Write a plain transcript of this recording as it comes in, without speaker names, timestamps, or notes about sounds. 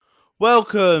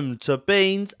Welcome to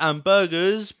Beans and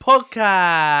Burgers podcast.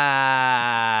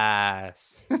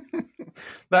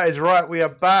 That is right. We are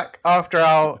back after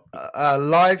our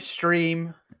live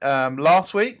stream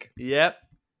last week. Yep.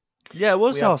 Yeah, it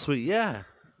was We are- last week, yeah.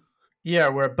 Yeah,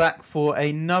 we're back for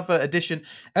another edition,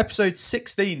 episode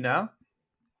 16 now.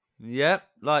 Yep.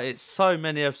 Like, it's so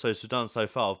many episodes we've done so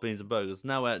far of Beans and Burgers.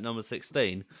 Now we're at number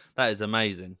 16. That is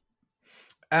amazing.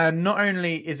 And not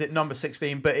only is it number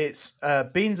 16, but it's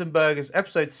Beans and Burgers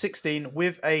episode 16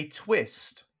 with a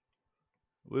twist.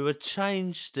 We've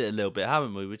changed it a little bit,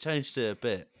 haven't we? We changed it a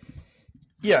bit.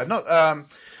 Yeah,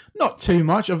 not too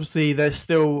much. Obviously, there's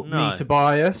still me,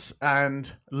 Tobias, and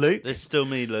Luke. There's still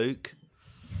me, Luke.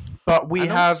 But we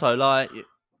have... also, like,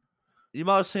 you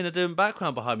might have seen a different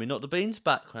background behind me, not the Beans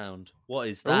background. What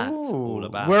is that all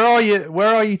about? Where are you?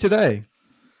 Where are you today?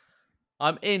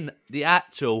 I'm in the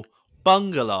actual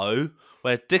bungalow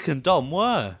where Dick and Dom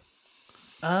were.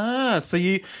 So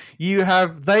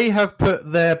they have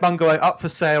put their bungalow up for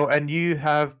sale, and you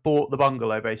have bought the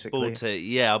bungalow basically. Bought it,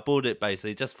 yeah. I bought it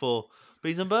basically just for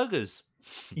Beans and Burgers.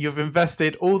 You've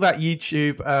invested all that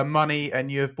YouTube money,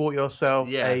 and you have bought yourself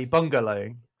a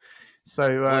bungalow.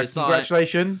 So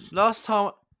congratulations!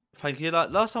 Thank you.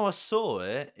 Like last time I saw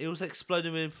it, it was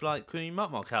exploding with like creamy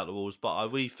muck out the walls,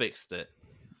 but we fixed it.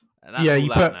 And that's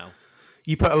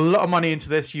you put a lot of money into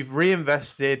this. You've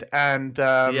reinvested, and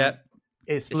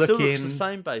it still looks the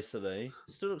same basically.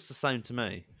 It still looks the same to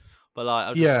me, but like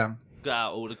I just got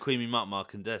out all the creamy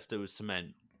muck and left it with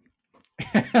cement.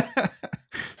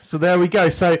 So there we go.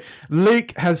 So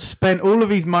Luke has spent all of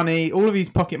his money, all of his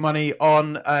pocket money,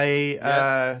 on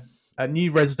a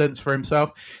new residence for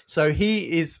himself. So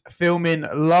he is filming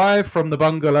live from the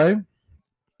bungalow.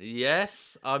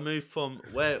 Yes, I moved from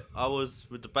where I was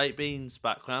with the baked beans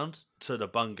background to the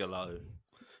bungalow.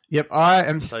 Yep, I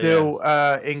am still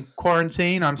in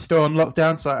quarantine. I'm still on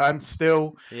lockdown, so I'm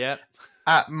still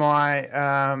at my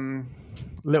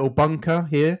little bunker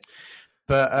here.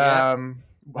 But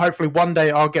hopefully one day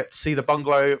I'll get to see the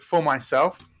bungalow for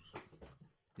myself.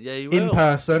 Yeah, you will. In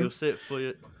person. You'll see it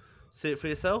for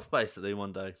yourself, basically,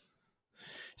 one day.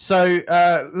 So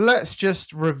let's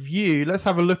just review. Let's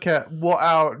have a look at what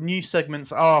our new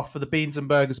segments are for the Beans and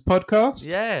Burgers podcast.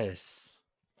 Yes.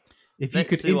 If you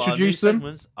could introduce them.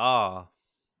 Segments are.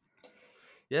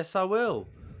 Yes, I will.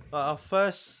 Our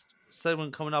first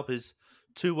segment coming up is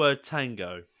 2-word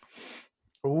tango.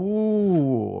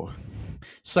 Ooh.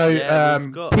 So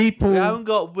people... We haven't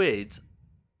got rid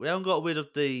of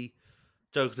the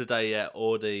joke of the day yet,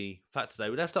 or the fact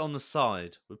today. We left it on the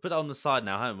side. We put it on the side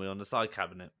now, haven't we? On the side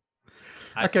cabinet.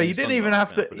 Okay, you didn't even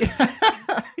have to.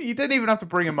 You didn't even have to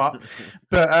bring them up,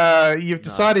 but you've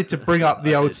decided to bring up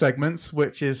the old segments,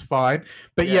 which is fine.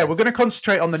 But yeah, we're going to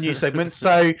concentrate on the new segments.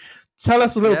 So tell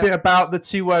us a little bit about the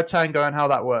 2-word tango and how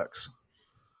that works.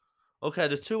 Okay,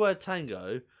 the 2-word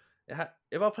tango.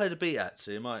 If I play the beat,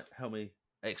 actually, it might help me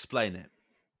explain it.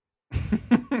 So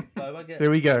if I get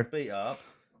Here we go. The beat up.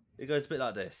 It goes a bit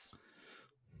like this.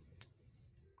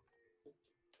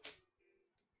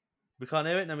 We can't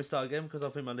hear it. Let me start again because I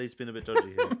think my lead's been a bit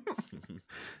dodgy here.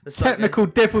 Technical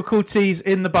difficulties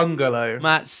in the bungalow.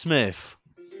 Matt Smith.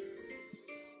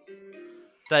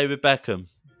 David Beckham.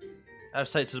 Have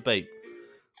to say it to the beat.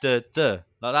 Duh.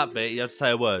 Like that bit, you have to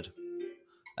say a word.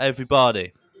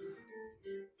 Everybody.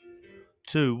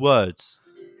 2 words.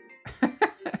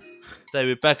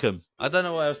 David Beckham. I don't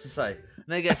know what else to say. And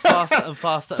then it gets faster and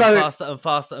faster and faster and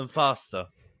faster and faster.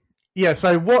 Yeah,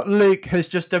 so what Luke has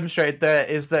just demonstrated there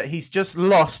is that he's just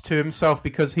lost to himself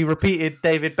because he repeated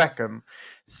David Beckham.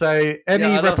 So any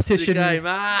repetition...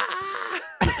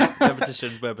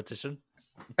 repetition.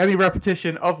 Any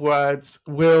repetition of words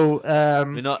will...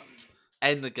 We're not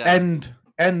end the game.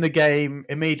 End the game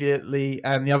immediately,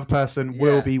 and the other person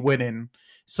will be winning.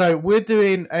 So we're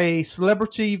doing a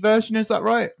celebrity version, is that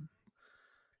right?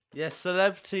 Yes,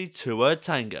 celebrity 2-word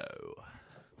tango.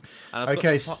 And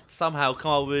I've somehow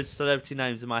come up with celebrity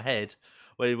names in my head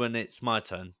when it's my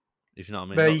turn, if you know what I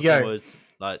mean. There you go.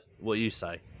 Words like what you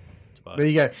say. There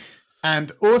you go.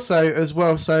 And also, as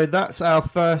well, so that's our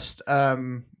first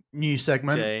new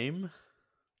segment. Game.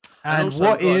 And also,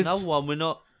 what is... another one,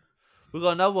 we've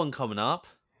got another one coming up.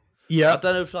 Yeah. I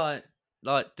don't know if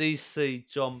like DC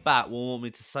John Bat will want me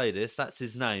to say this. That's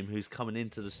his name, who's coming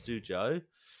into the studio.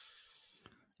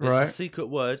 Right. It's a secret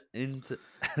word into...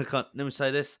 let me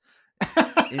say this.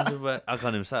 I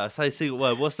can't even say it. I say secret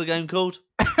word. What's the game called?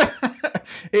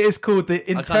 It is called the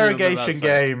interrogation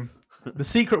game. The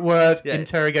secret word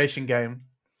interrogation game.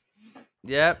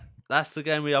 Yep, that's the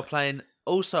game we are playing.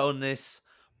 Also on this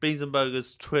Beans and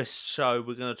Burgers Twist show,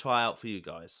 we're going to try out for you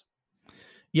guys.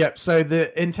 Yep. So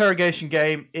the interrogation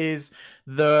game is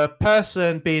the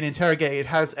person being interrogated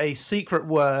has a secret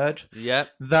word. Yep.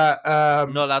 That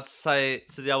not allowed to say it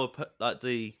to the other, like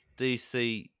the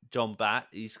DC John Bat.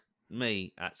 He's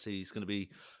me actually. He's going to be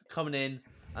coming in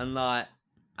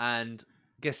and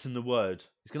guessing the word.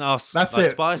 He's going to ask. That's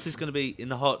it. Spice is going to be in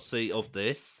the hot seat of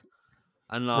this,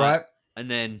 and right. And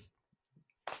then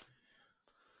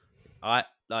like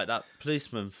that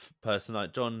policeman person,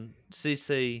 like John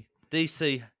DC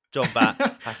John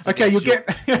Bat. Has to okay, you get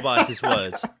Spice's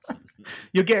word.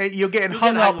 You're getting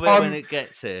hung up on when it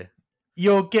gets here.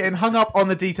 You're getting hung up on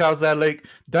the details there, Luke.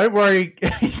 Don't worry.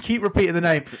 Keep repeating the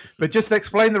name, but just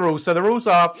explain the rules. So the rules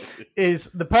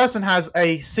is the person has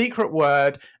a secret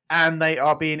word and they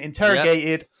are being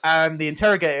interrogated, and the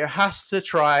interrogator has to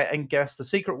try and guess the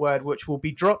secret word, which will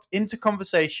be dropped into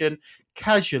conversation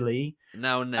casually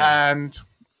now and then.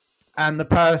 And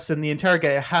the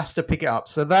interrogator has to pick it up.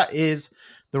 So that is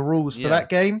the rules for that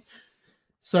game.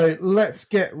 So let's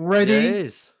get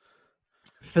ready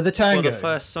for the tango. For the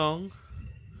first song.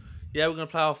 Yeah, we're going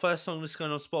to play our first song. This is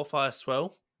going on Spotify as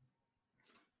well.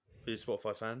 For you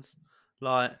Spotify fans.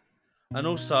 And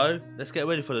also, let's get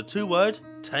ready for the 2-word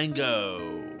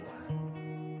tango.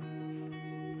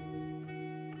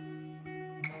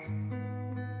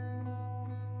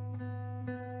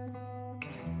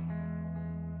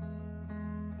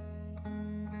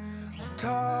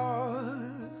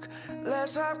 Talk,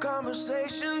 let's have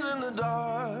conversations in the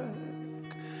dark.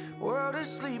 World is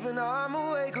sleeping, I'm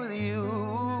awake with you.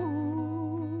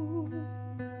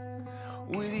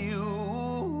 With you.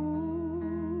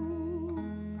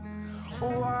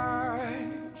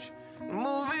 Watch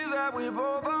movies that we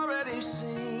both already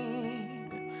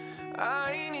seen.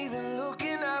 I ain't even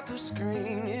looking at the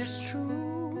screen, it's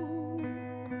true.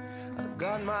 I've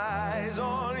got my eyes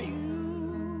on you.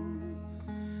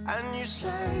 And you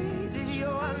say that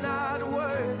you're not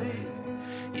worthy.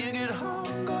 You get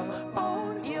hung up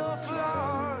on your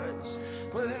flaws,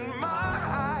 but in my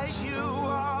eyes you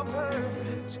are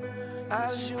perfect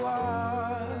as you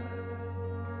are.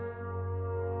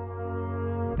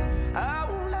 I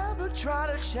won't ever try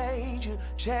to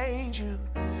change you.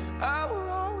 I will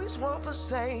always want the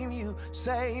same you.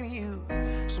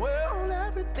 Swear on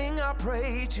everything I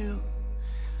pray to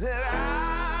that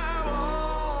I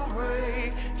won't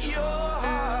break your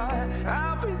heart.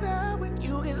 I'll be there when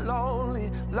you get lonely.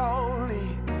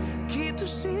 Keep the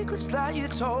secrets that you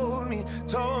told me.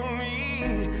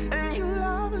 And your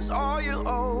love is all you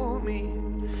owe me.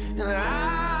 And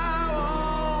I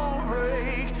won't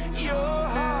break your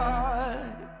heart.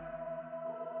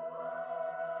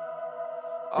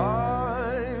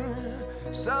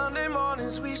 On Sunday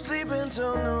mornings we sleep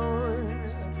until noon.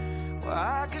 Well,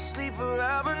 I could sleep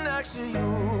forever next to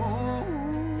you.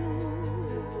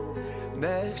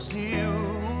 Next to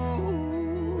you.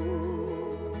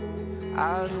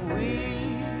 And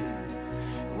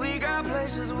we got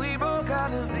places we both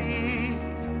gotta be,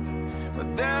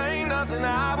 but there ain't nothing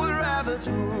I would rather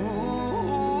do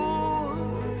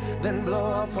than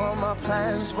blow up all my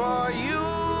plans for you.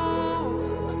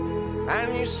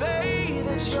 And you say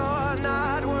that you're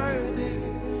not worthy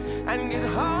and get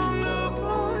hung up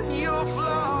on your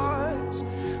flaws,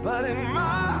 but in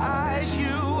my eyes you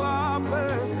are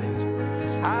perfect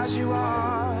as you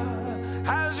are.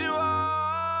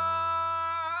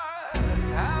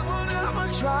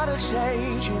 Try to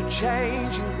change you.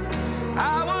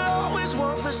 I will always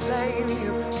want the same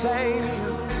you.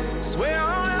 Swear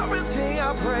on everything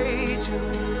I pray to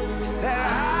that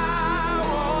I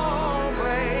won't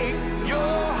break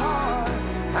your heart.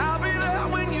 I'll be there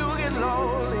when you get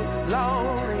lonely.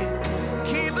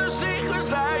 Keep the secrets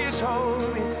that you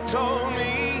told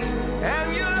me,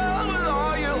 and your love is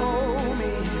all you owe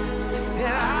me.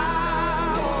 And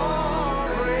I won't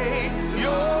break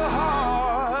your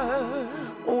heart.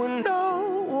 When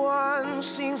no one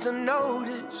seems to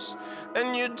notice,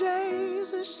 and your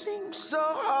days it seems so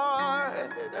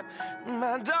hard,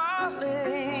 my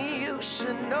darling, you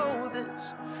should know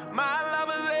this. My love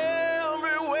is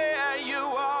everywhere you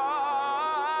are.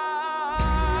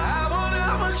 I won't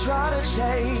ever try to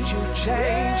change you.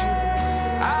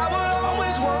 I will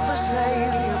always want the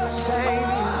same you.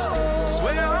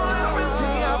 Swear on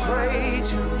everything I pray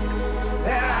to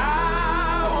that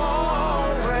I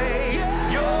won't break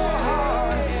your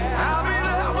heart. I'll be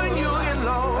there when you get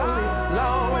lonely.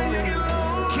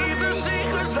 Keep the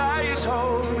secrets that you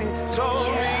told me,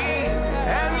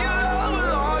 and your love is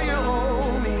all you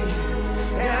owe me.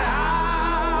 And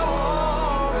I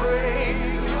won't break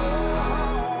your heart.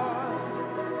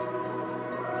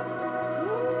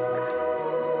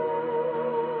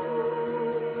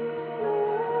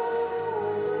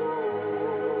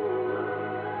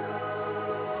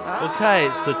 Okay,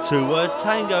 it's the two-word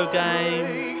tango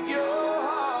game.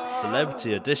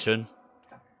 Celebrity edition.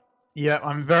 Yeah,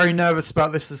 I'm very nervous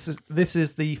about this. This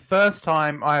is the first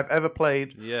time I have ever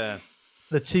played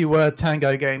the two-word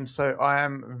tango game, so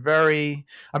I'm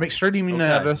extremely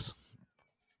nervous.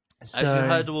 So, as you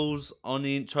heard the rules on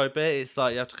the intro bit, it's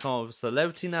like you have to come up with a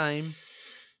celebrity name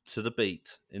to the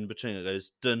beat. In between it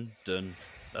goes dun dun.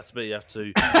 That's the bit you have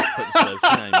to put the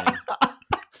celebrity name in.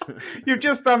 You've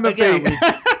just done the beat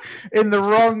in the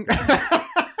wrong.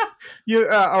 You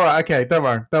all right? Okay, don't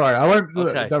worry. I won't.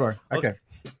 Okay. Don't worry. Okay.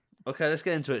 Okay, let's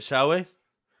get into it, shall we?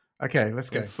 Okay, let's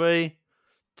go. In 3,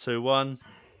 2, 1.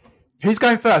 Who's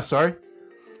going first? Sorry.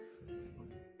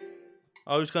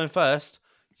 Oh, who's going first?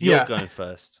 You're going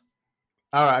first.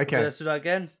 All right. Okay. Let's do that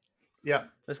again. Yeah.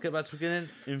 Let's get back to the beginning.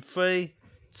 In 3,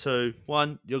 2,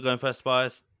 1. You're going first,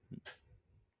 Tobias.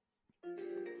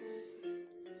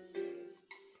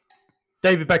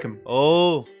 David Beckham.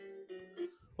 Oh,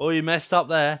 you messed up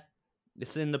there.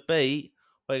 It's in the beat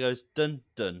where it goes dun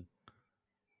dun.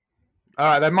 All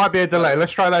right, there might be a delay.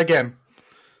 Let's try that again.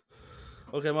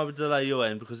 Okay, might be a delay your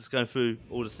end because it's going through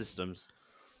all the systems.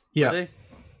 Yeah. Ready?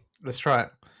 Let's try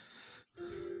it.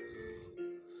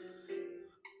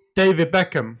 David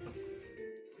Beckham.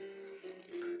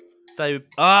 David.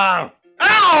 I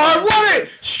won it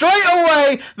straight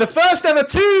away. The first ever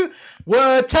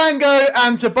two-word tango,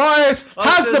 and Tobias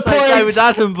has the point. David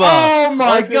Attenborough. Oh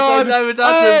my god!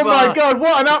 Oh my god!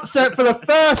 What an upset for the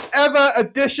first ever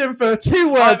edition for a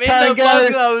two-word tango.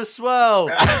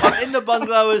 I'm in the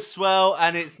bungalow as well,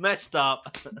 and it's messed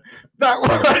up. That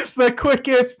was the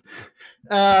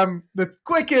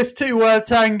quickest two-word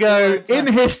tango in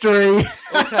history.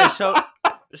 Okay,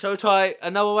 shall we try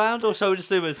another round, or shall we just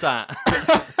do it as that?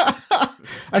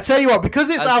 I tell you what, because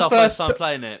it's our first time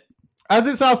playing it. As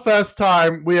it's our first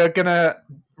time, we are gonna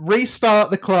restart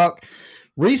the clock,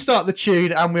 restart the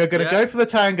tune, and we are gonna go for the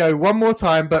tango one more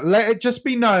time. But let it just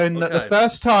be known that the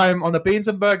first time on the Beans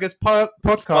and Burgers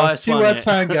podcast, two-word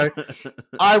tango,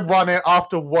 I won it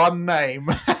after one name.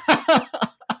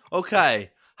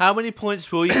 Okay, how many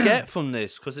points will you get from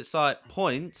this? Because it's like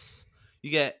points.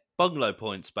 You get bungalow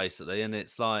points basically, and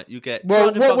it's like you get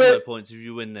 200 bungalow points if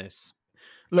you win this.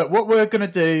 Look, what we're going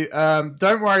to do,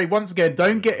 don't worry, once again,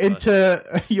 don't get into,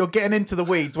 you're getting into the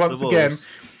weeds once again.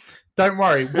 Don't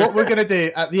worry. What we're going to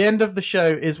do at the end of the show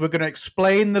is we're going to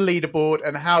explain the leaderboard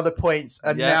and how the points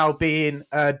are now being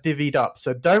divvied up.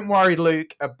 So don't worry,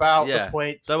 Luke, about the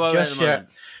points just yet.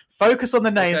 Focus on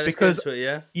the names because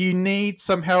you need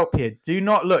some help here. Do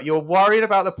not look. You're worried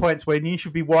about the points when you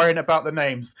should be worrying about the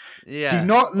names. Yeah. Do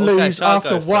not lose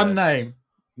after one name.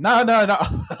 No.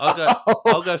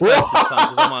 I'll go first this time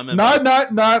because I might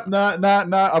remember.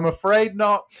 No. I'm afraid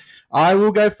not. I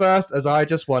will go first as I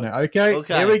just won it. Okay.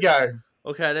 Here we go.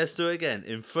 Okay, let's do it again.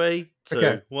 In 3,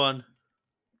 2, 1.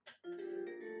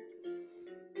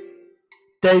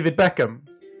 David Beckham.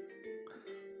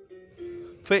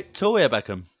 Victoria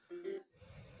Beckham.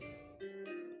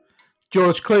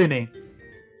 George Clooney.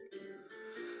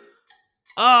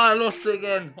 I lost it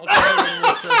again.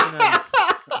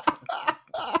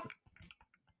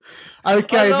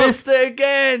 Okay, I lost it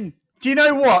again. Do you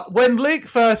know what? When Luke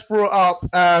first brought up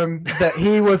that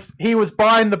he was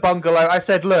buying the bungalow, I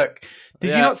said, "Look,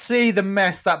 did you not see the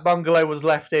mess that bungalow was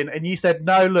left in?" And you said,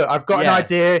 "No, look, I've got an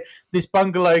idea. This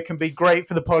bungalow can be great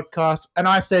for the podcast." And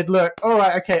I said, "Look, all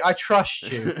right, okay, I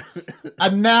trust you."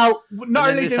 And now, not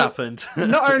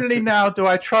only now do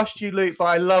I trust you, Luke, but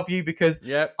I love you because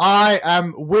I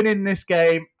am winning this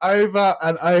game over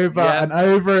and over and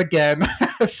over again.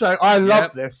 So I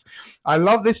love this. I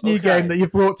love this new game that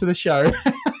you've brought to the show.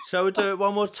 Shall we do it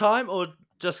one more time or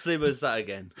just leave it as that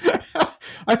again?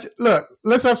 Look,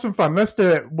 let's have some fun. Let's do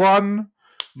it one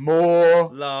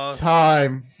more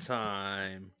time.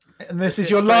 And this is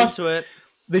your last.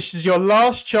 This is your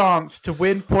last chance to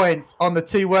win points on the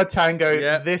two-word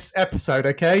tango this episode.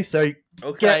 Okay, so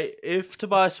if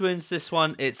Tobias wins this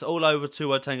one, it's all over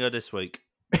two-word tango this week.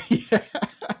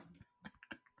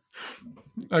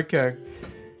 Okay.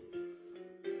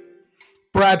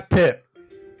 Brad Pitt.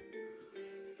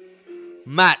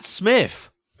 Matt Smith.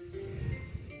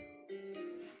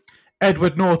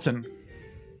 Edward Norton.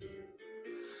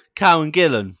 Karen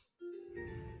Gillan.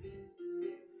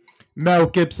 Mel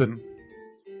Gibson.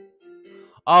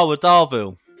 Ara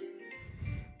Darville.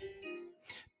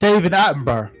 David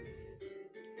Attenborough.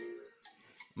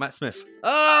 Matt Smith.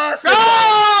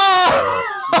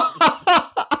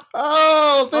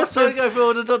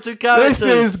 This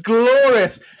is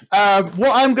glorious.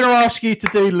 What I'm going to ask you to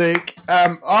do, Luke,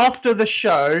 after the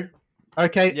show,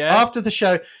 Okay, after the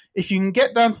show, if you can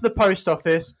get down to the post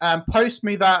office and post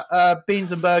me that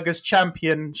Beans and Burgers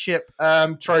Championship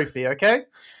trophy, okay?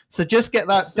 So just get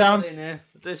that down.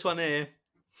 This one here.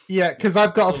 Yeah, because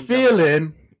I've got a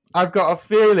feeling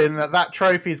that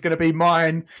trophy is going to be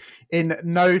mine in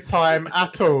no time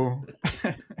at all.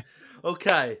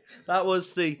 Okay, that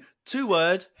was the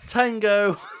 2-word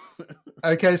tango.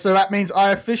 Okay, so that means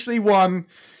I officially won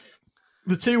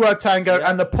the 2-word tango,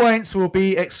 and the points will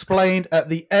be explained at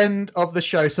the end of the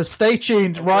show. So stay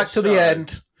tuned right to the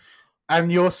end,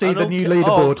 and you'll see the new leaderboard.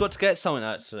 Oh, I've got to get something,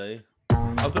 actually.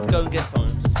 I've got to go and get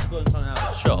something. Just got something out of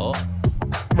the shop.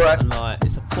 Right. And, like,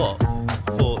 it's a plot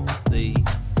for the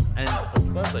end of the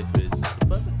birthday quiz. The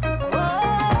birthday quiz. So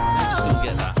I'm just going to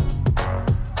get that.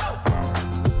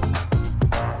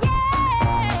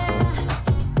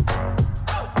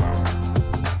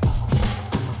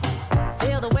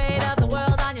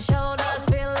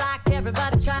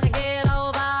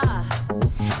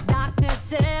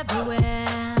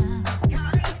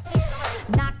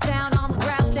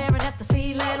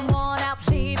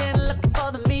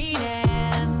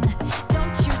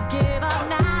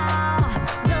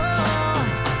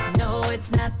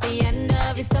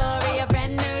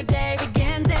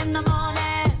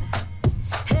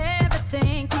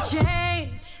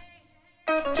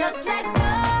 Just let go.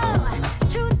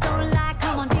 Truth don't lie.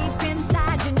 Come on deep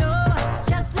inside, you know.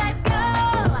 Just let go.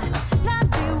 Love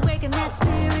be waking that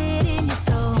spirit in your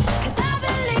soul. 'Cause I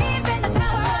believe in the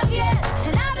power of yes.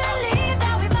 And I believe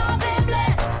that we've all been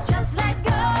blessed. Just let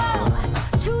go.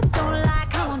 Truth don't lie.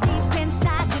 Come on deep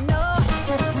inside, you know.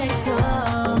 Just let go.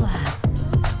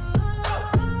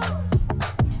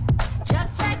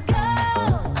 Just let go.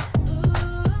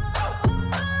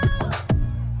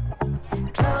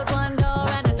 Close one door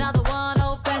and another one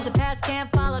opens. The past can't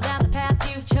follow down the path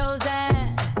you've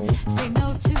chosen. Say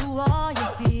no to all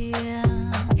your fears.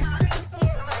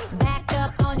 Back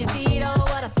up on your feet, oh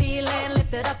what a feeling.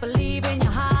 Lift it up, believe in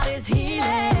your heart is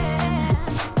healing.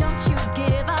 Don't you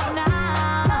give up now.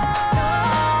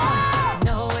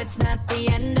 No, it's not the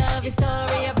end of your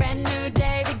story. A brand new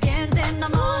day begins in the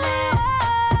morning.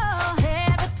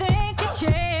 Everything can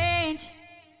change.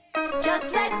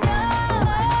 Just let go.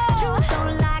 Truth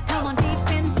don't lie. Come on deep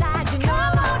inside, you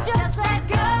know. Just let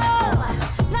go.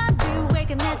 Love be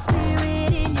waking that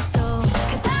spirit in your soul.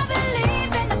 'Cause I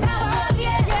believe in the power of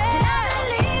yes. And I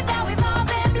believe that we've all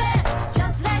been blessed.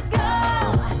 Just let go.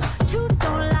 Truth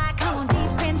don't lie. Come on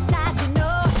deep inside, you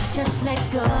know. Just let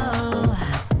go.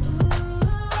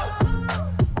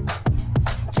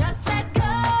 Just let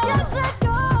go. Just let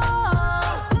go.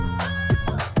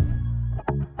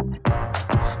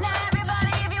 Now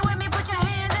everybody, if you're with me, put your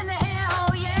hands in the air,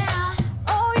 oh yeah.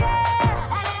 Oh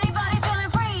yeah. And anybody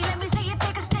feeling free, let me see you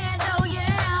take a stand, oh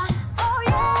yeah. Oh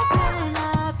yeah. Open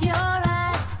up your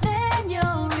eyes, then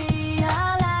you'll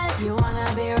realize you wanna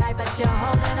be right, but you're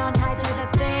holding on tight to the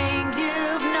things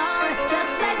you've known.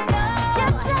 Just let go.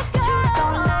 Just let go. Truth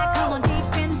don't lie, come on deep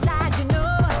inside, you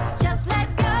know. Just let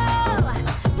go.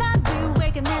 Love be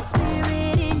waking that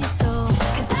spirit in your soul.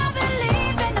 'Cause I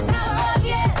believe in the power of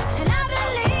yes. And I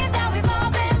believe that we've all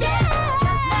been blessed.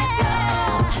 Just let go.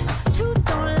 Truth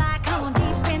don't lie, come on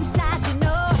deep inside, you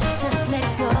know. Just let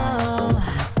go.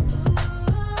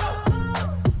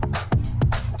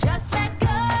 Just let go.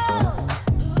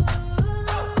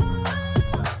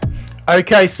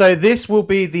 Okay, so this will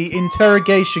be the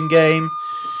interrogation game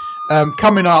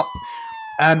coming up,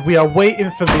 and we are waiting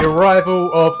for the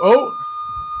arrival of. Oh,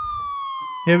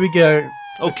 here we go.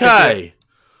 Let's get Okay.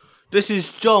 This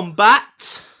is John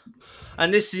Batt,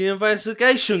 and this is the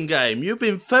investigation game. You've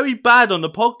been very bad on the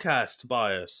podcast,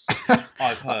 Tobias.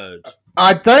 I've heard.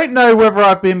 I don't know whether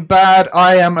I've been bad.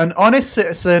 I am an honest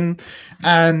citizen,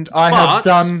 and I have But-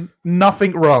 done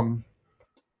nothing wrong.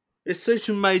 It says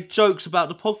you made jokes about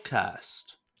the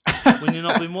podcast when you've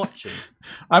not been watching.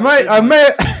 I may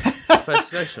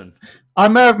Investigation. I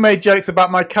may have made jokes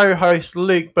about my co-host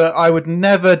Luke, but I would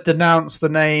never denounce the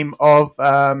name of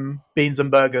Beans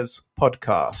and Burgers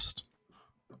podcast.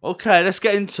 Okay, let's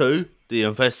get into the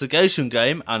investigation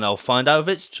game, and I'll find out if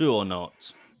it's true or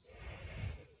not.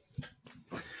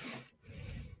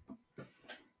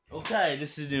 Okay,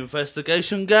 this is the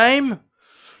investigation game.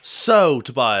 So,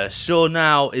 Tobias, you're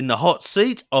now in the hot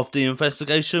seat of the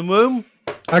investigation room.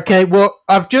 Okay, well,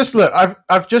 I've just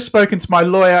spoken to my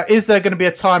lawyer. Is there going to be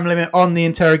a time limit on the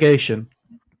interrogation?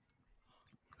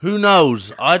 Who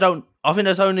knows? I think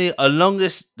there's only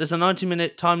there's a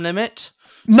 90-minute time limit.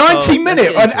 90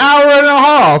 minutes, an hour and a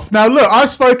half. Now, look, I've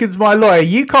spoken to my lawyer.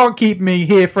 You can't keep me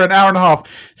here for an hour and a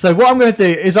half. So what I'm going to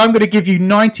do is I'm going to give you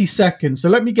 90 seconds. So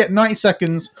let me get 90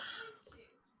 seconds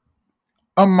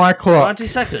on my clock. 90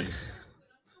 seconds.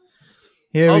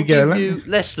 Here we go. I'll give you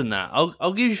less than that.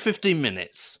 I'll give you 15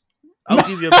 minutes. I'll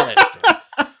give you a bit extra.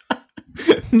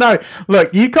 No,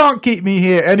 look, you can't keep me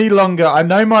here any longer. I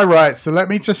know my rights, so let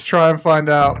me just try and find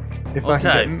out if I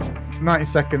can get 90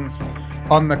 seconds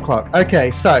on the clock.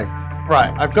 Okay, so,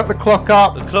 right, I've got the clock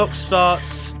up. The clock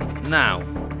starts now.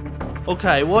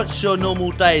 Okay, what's your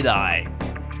normal day like?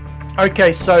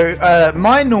 Okay, so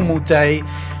my normal day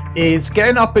is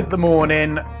getting up in the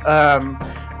morning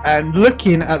and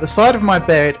looking at the side of my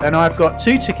bed, and I've got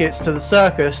 2 tickets to the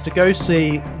circus to go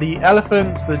see the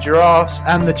elephants, the giraffes,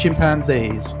 and the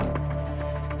chimpanzees.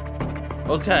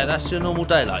 Okay, that's your normal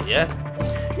day like, yeah?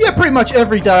 Yeah, pretty much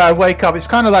every day I wake up. It's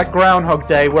kind of like Groundhog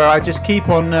Day, where I just keep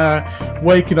on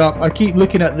waking up. I keep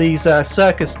looking at these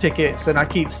circus tickets, and I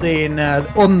keep seeing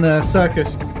on the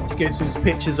circus tickets is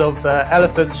pictures of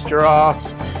elephants,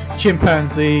 giraffes,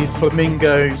 chimpanzees,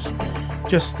 flamingos.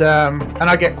 Just and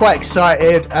I get quite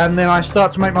excited, and then I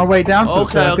start to make my way down to the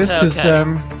circus because.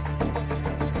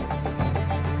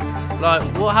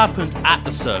 Like, what happens at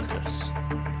the circus?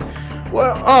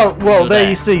 Well, there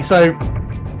you see. So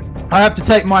I have to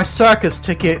take my circus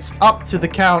tickets up to the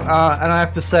counter, and I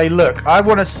have to say, look, I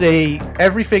want to see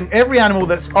everything, every animal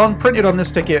that's printed on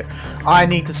this ticket. I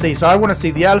need to see. So I want to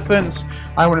see the elephants.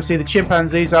 I want to see the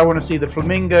chimpanzees. I want to see the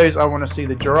flamingos. I want to see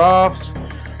the giraffes,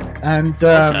 and.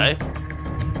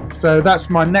 So that's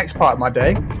my next part of my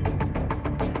day.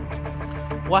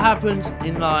 What happens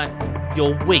in like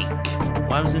your week?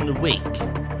 What happens in the week?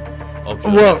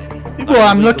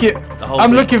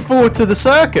 I'm looking forward to the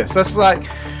circus. That's like,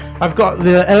 I've got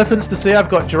the elephants to see, I've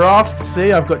got giraffes to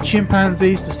see, I've got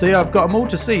chimpanzees to see, I've got them all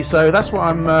to see. So that's what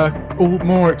I'm all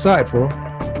more excited for.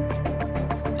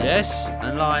 Yes,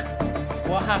 and like,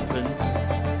 what happens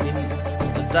in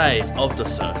the day of the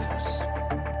circus?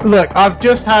 Look, I've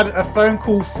just had a phone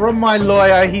call from my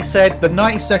lawyer. He said the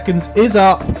 90 seconds is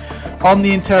up on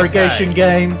the interrogation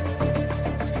game.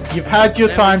 You've had your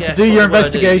time to do your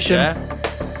investigation.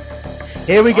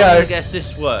 Here we go. Guess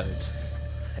this word.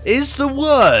 Is the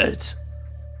word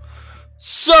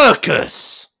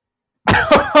circus?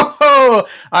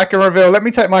 I can reveal. Let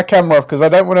me take my camera off because I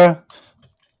don't want to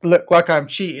look like I'm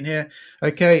cheating here.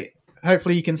 Okay,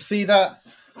 hopefully you can see that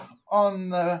on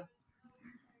the...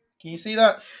 Can you see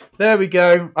that? There we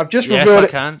go. I've just revealed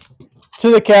it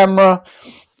to the camera.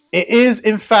 It is,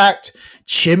 in fact,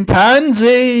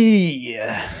 chimpanzee.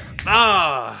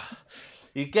 Ah,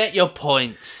 you get your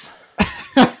points.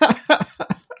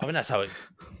 I mean, that's how I'm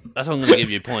going to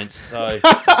give you points. So,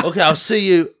 okay, I'll see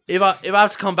you. If I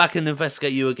have to come back and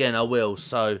investigate you again, I will.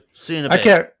 So, see you in a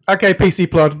bit. Okay, PC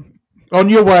Plod. On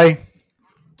your way.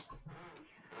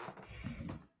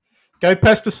 Go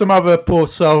pester some other poor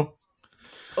soul.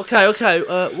 Okay.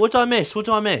 What did I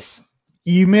miss?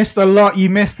 You missed a lot. You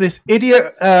missed this idiot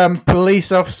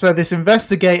police officer, this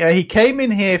investigator. He came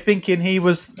in here thinking he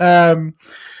was the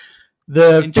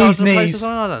bee's knees.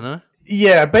 I don't know.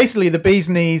 Yeah, basically the bee's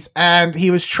knees, and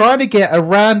he was trying to get a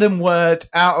random word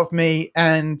out of me,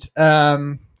 and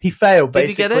he failed.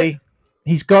 Basically, did he get it?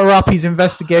 He's got up his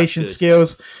investigation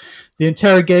skills. The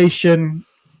interrogation,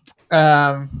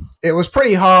 it was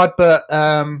pretty hard, but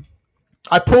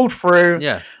I pulled through.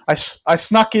 Yeah. I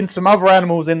snuck in some other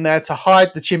animals in there to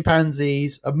hide the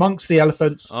chimpanzees amongst the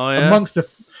elephants, amongst the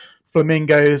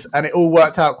flamingos, and it all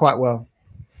worked out quite well.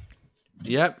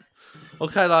 Yep.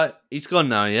 Okay, like, he's gone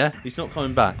now, yeah? He's not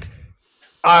coming back.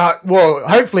 Well,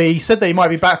 hopefully, he said that he might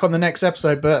be back on the next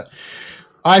episode, but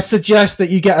I suggest that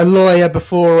you get a lawyer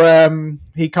before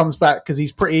he comes back, because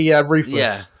he's pretty ruthless.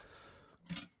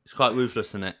 Yeah. He's quite ruthless,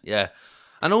 isn't it? Yeah.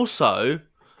 And also,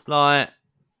 like,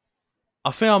 I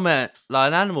think I met like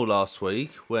an animal last week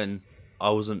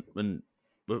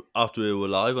after we were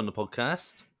live on the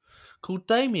podcast, called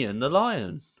Damien the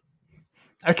lion.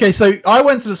 Okay, so I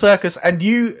went to the circus, and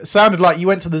you sounded like you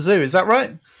went to the zoo. Is that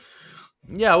right?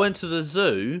 Yeah, I went to the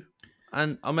zoo,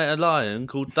 and I met a lion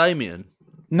called Damien.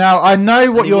 Now I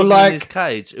know what you're like. In his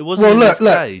cage. It wasn't in his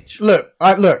cage. Look,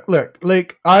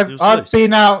 Luke. I've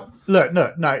been out. Look,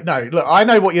 no. Look, I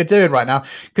know what you're doing right now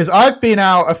because I've been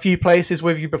out a few places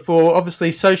with you before.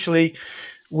 Obviously, socially,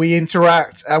 we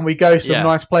interact and we go some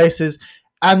nice places.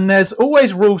 And there's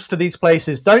always rules to these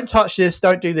places. Don't touch this.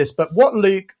 Don't do this. But what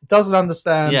Luke doesn't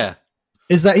understand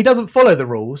is that he doesn't follow the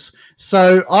rules.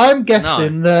 So I'm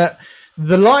guessing that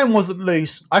the lion wasn't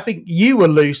loose. I think you were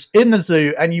loose in the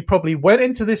zoo, and you probably went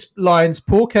into this lion's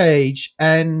poor cage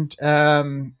and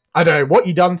I don't know what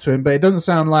you done to him, but it doesn't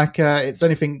sound like it's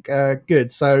anything good.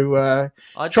 So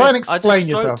try and explain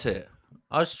yourself.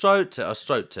 I stroked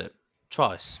it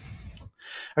twice.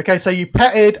 Okay, so you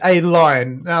petted a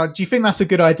lion. Now, do you think that's a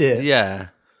good idea? Yeah.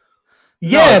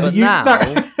 Yeah, no, but now,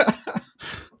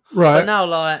 right. But now,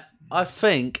 like, I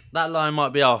think that lion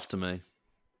might be after me.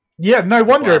 Yeah, no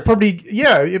wonder. It probably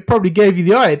gave you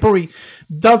the eye. It probably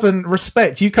doesn't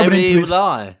respect you coming into its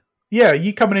eye. Yeah,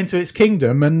 you coming into its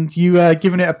kingdom and you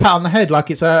giving it a pat on the head like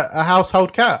it's a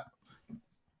household cat.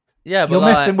 Yeah, but you're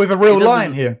messing with a real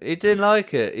lion here. He didn't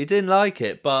like it. He didn't like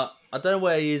it, but I don't know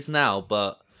where he is now.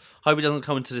 But I hope he doesn't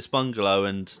come into this bungalow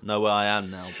and know where I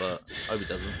am now. But I hope he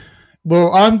doesn't.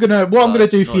 Well, I'm gonna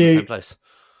do for you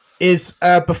is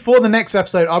before the next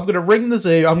episode, I'm gonna ring the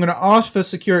zoo. I'm gonna ask for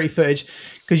security footage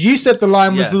because you said the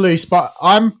lion was loose, but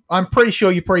I'm pretty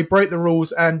sure you probably broke the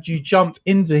rules and you jumped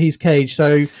into his cage.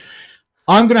 So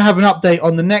I'm gonna have an update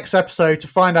on the next episode to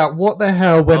find out what the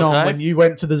hell went on when you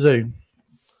went to the zoo.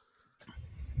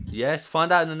 Yes,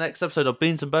 find out in the next episode of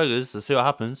Beans and Burgers to see what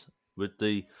happens with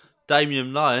the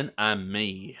Damien Lion and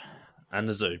me and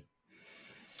the zoo.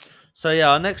 So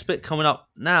yeah, our next bit coming up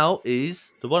now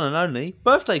is the one and only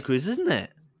birthday quiz, isn't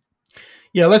it?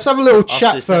 Yeah, let's have a little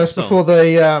chat first before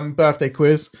the birthday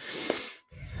quiz.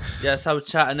 Yeah, let's have a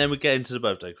chat and then we get into the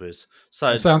birthday quiz.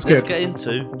 So sounds let's good. Get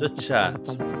into the chat.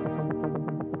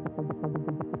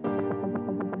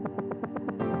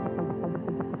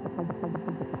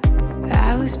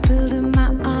 I was building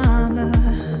my armor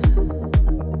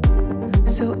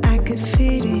so I could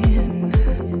fit in.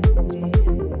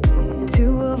 To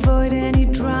avoid any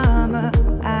drama,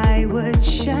 I would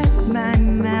shut my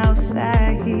mouth.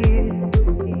 I hear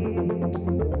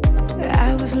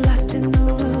I was lost in the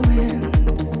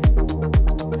ruins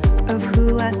of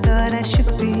who I thought I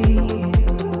should be.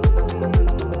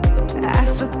 I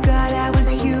forgot I was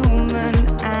human.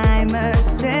 I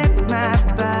must set my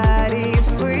body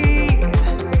free.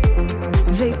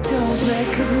 They don't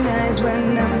recognize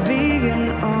when I'm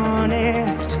being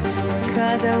honest,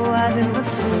 'cause I wasn't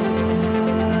before.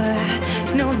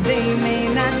 No, they may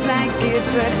not like it,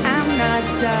 but I'm not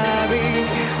sorry.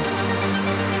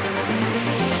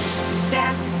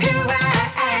 That's who I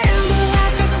am.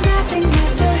 I've got nothing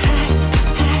left to hide.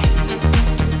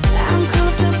 I'm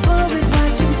comfortable with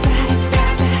what's inside.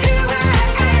 That's who I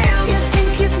am. You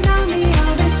think you've known me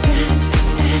all this time,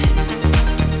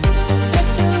 but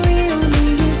the real me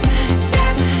is mine.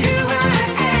 That's who I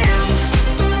am.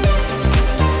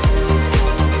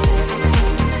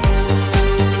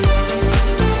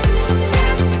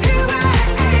 That's who I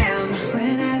am.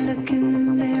 When I look in the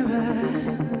mirror,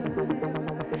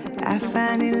 I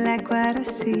finally like what I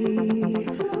see.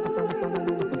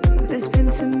 There's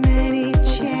been so many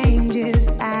changes,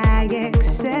 I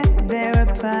accept they're a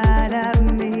part of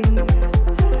me.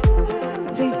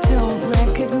 They don't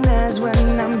recognize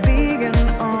when I'm being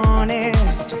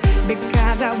honest,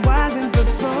 because I wasn't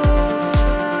before.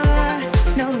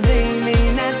 No, they may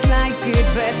not like it,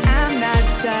 but I'm not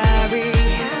sorry.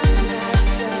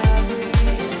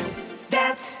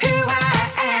 That's who I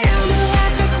am.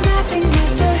 I've got nothing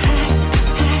left to hide.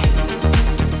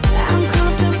 I'm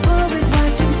comfortable with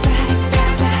what's inside.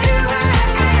 That's who I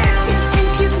am. You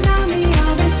think you've known me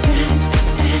all this time.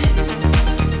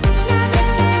 Now that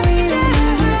the real me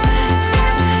is mine.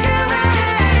 That's who I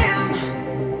am.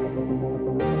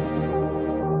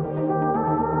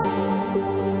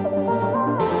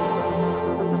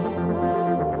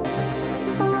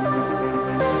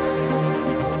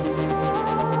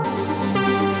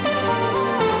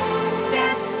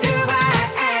 That's who I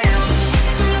am.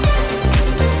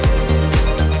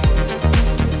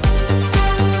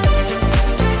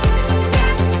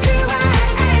 That's who I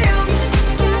am.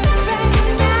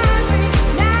 Recognize me,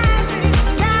 lies me,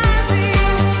 lies me.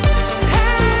 That's who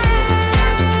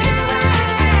I am.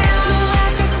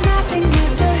 I've got nothing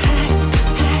left to hide.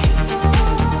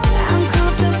 I'm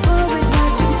comfortable with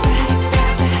what's inside.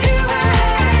 That's who I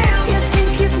am. You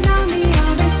think you've known me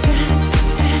all this time,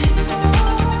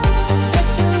 but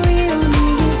the real me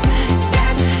is mine.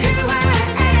 That's who I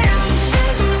am.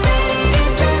 Ready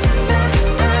to drop my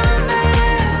armor.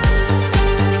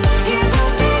 You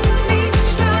will make me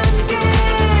stronger.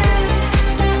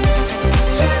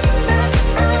 Drop my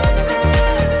armor.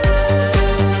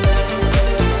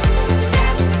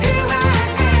 That's who I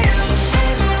am.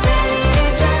 Ready to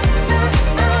drop my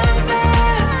armor.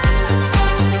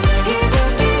 You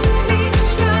will make me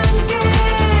stronger.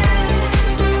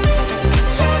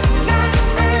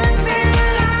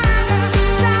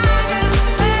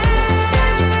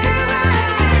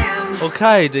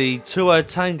 Okay, the 2-word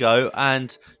tango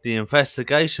and the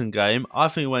investigation game. I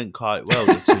think went quite well.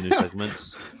 The two new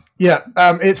segments. Yeah,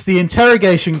 it's the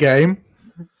interrogation game.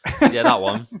 Yeah, that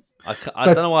one. I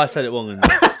don't know why I said it wrong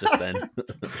just then.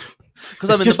 Because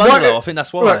I'm in the bungalow. I think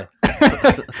that's why.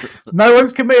 No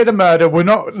one's committed a murder.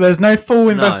 There's no full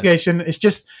investigation. It's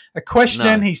just a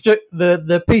questioning. No. He's just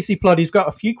the PC plot. He's got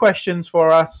a few questions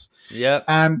for us. Yeah.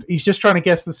 And he's just trying to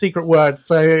guess the secret word.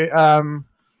 So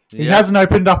he hasn't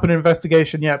opened up an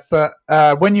investigation yet. But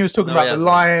when you was talking about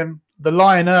the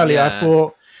lion earlier, I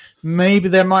thought maybe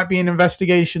there might be an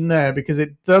investigation there because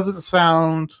it doesn't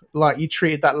sound like you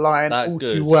treated that lion all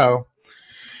too well.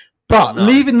 But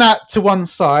leaving that to one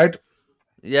side.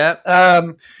 Yeah.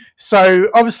 So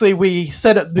obviously we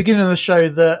said at the beginning of the show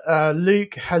that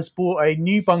Luke has bought a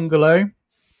new bungalow.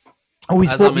 Oh,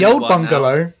 he's bought the old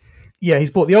bungalow. Now. Yeah,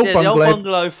 he's bought the old bungalow. The old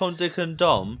bungalow from Dick and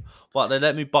Dom. But they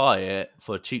let me buy it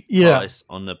for a cheap price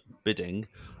on the bidding,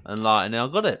 and now I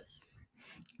got it.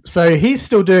 So he's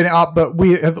still doing it up, but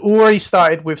we have already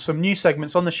started with some new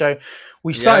segments on the show.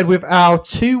 We started with our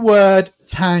 2-word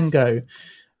tango.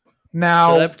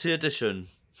 Now, Celebrity Edition.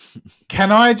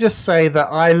 Can I just say that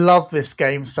I love this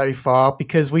game so far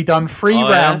because we done 3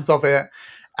 rounds of it,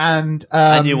 and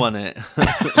you won it,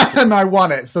 and I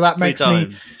won it. So that makes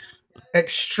me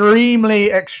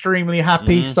extremely, extremely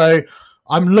happy. Mm-hmm. So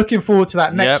I'm looking forward to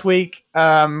that next week.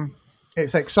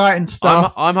 It's exciting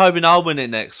stuff. I'm hoping I'll win it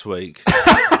next week.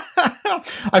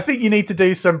 I think you need to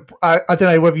do some. I don't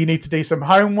know whether you need to do some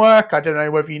homework. I don't know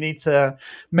whether you need to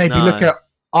maybe look at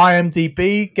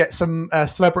IMDb, get some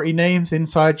celebrity names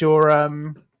inside your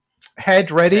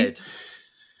head ready.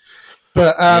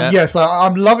 But so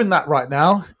I'm loving that right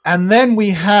now. And then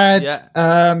we had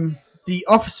the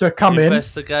officer come in.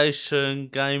 Investigation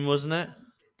game, wasn't it?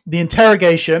 The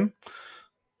interrogation.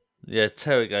 Yeah,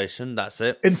 interrogation. That's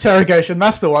it. Interrogation.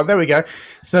 That's the one. There we go.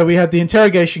 So we had the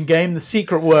interrogation game, the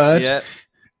secret word. Yeah.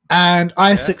 And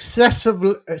I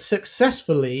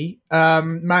successfully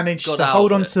managed to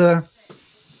hold on to.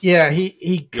 Yeah,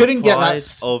 he couldn't get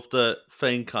that of the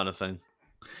thing kind of thing.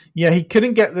 Yeah, he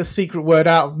couldn't get the secret word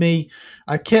out of me.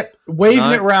 I kept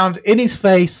waving it around in his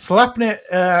face, slapping it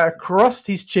across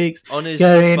his cheeks, on his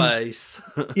face.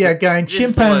 Going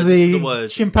chimpanzee,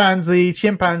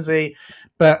 chimpanzee.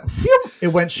 But it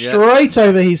went straight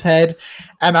over his head,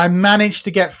 and I managed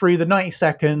to get through the 90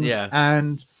 seconds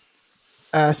and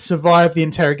survive the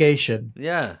interrogation.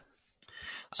 Yeah.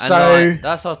 So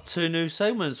that's our 2 new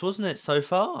segments, wasn't it, so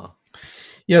far?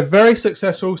 Yeah, very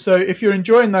successful. So if you're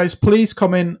enjoying those, please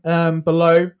comment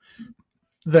below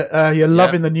that you're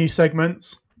loving the new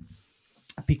segments.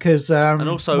 Because and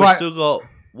also we've still got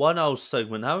one old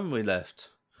segment, haven't we, left?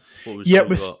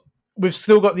 We've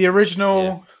still got the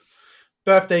original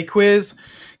birthday quiz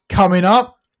coming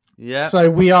up. Yeah.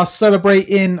 So we are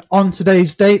celebrating on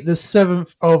today's date, the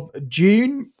 7th of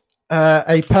June,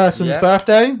 a person's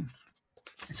birthday.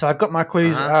 So I've got my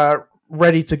clues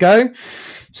ready to go.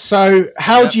 So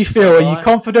how do you feel? Are you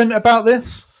confident about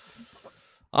this?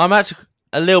 I'm actually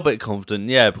a little bit confident,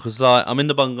 because I'm in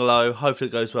the bungalow. Hopefully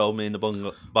it goes well with me in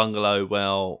the bungalow.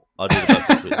 Well, I'll do the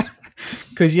birthday quiz.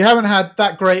 Because you haven't had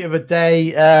that great of a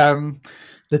day.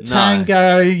 The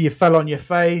tango, you fell on your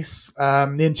face.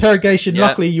 The interrogation,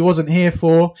 luckily you wasn't here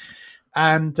for.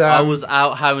 And I was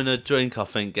out having a drink, I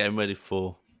think, getting ready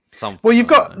for something.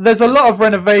 Well, there's a lot of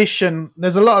renovation.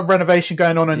 There's a lot of renovation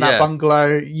going on in that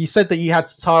bungalow. You said that you had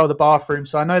to tile the bathroom,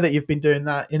 so I know that you've been doing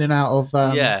that in and out of.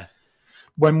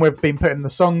 When we've been putting the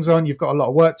songs on, you've got a lot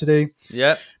of work to do.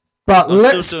 Yeah. But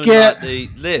let's get the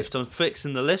lift. I'm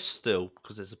fixing the lift still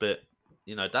because it's a bit,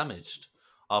 damaged.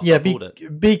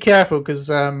 Be careful because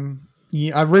I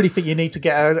really think you need to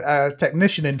get a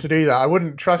technician in to do that. I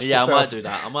wouldn't trust yourself. I might do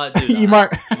that. I might do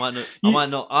that. I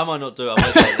might not do it. I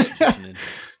might get an electrician in.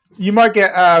 You might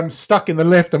get stuck in the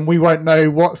lift and we won't know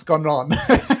what's gone on.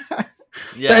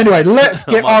 But anyway, let's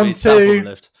get on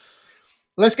to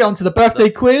the birthday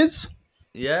quiz.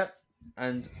 Yeah,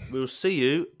 and we'll see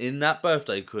you in that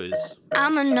birthday quiz.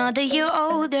 I'm another year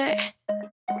older.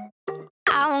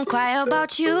 I won't cry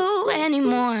about you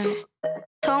anymore.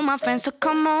 Told my friends to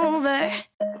come over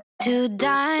to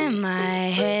dye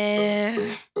my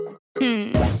hair.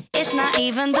 It's not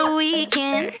even the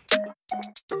weekend,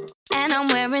 and I'm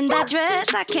wearing that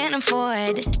dress I can't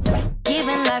afford.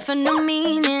 Giving life a new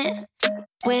meaning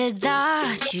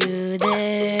without you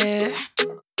there.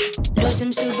 Do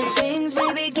some stupid things,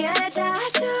 baby, get a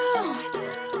tattoo.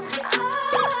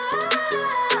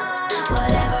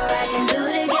 Whatever I can do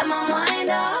to get my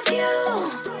mind off you.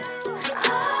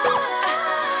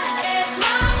 It's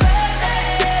my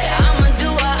birthday. I'ma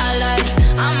do what I like.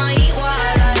 I'ma eat what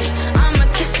I like. I'ma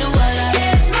kiss you what I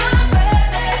like. It's my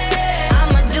birthday.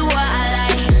 I'ma do what I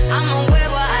like. I'ma wear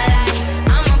what I like.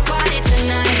 I'ma party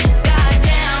tonight.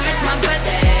 Goddamn, it's my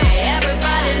birthday.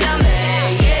 Everybody love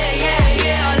me.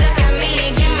 Yeah. Look at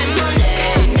me, give me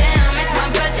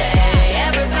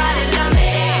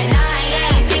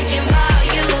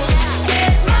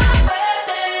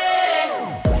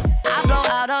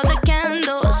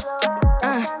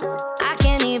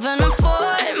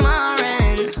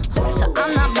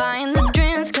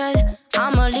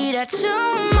to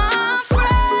my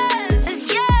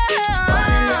friends. Yeah,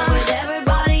 running up with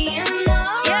everybody you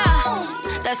know. Yeah,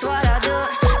 that's what I do.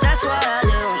 That's what I do.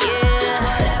 Yeah,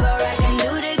 whatever I can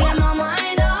do to get my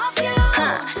mind off you.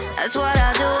 That's what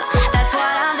I do. That's what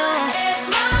I do. It's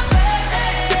my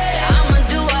birthday. I'ma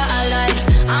do what I like.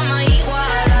 I'ma eat what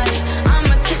I like.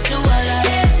 I'ma kiss who I like.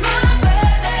 It's my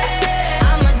birthday.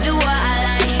 I'ma do what I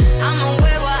like. I'ma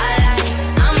wear what I like.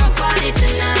 I'ma party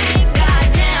tonight.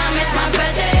 Goddamn, it's my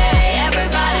birthday.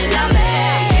 Everybody love me.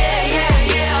 Yeah,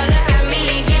 yeah, yeah. Look at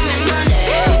me, give me money.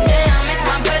 Damn, it's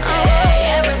my birthday.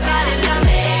 Everybody love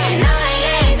me. And I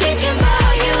ain't thinking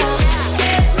about you.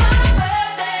 It's my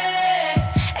birthday.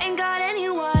 Ain't got any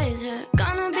wiser.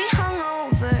 Gonna be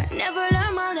hungover. Never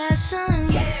learn my lesson.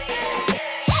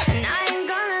 And I ain't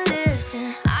gonna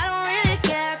listen. I don't really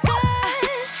care,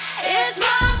 'cause it's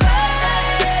my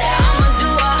birthday. I'ma do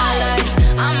what I like.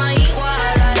 I'ma eat what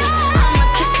I like. I'ma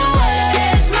kiss who I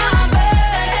like. It's my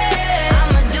birthday.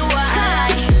 I'ma do what I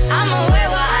like. I'ma wear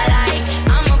what I like.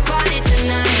 I'ma party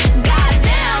tonight.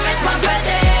 Goddamn, it's my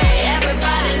birthday.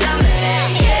 Everybody love me.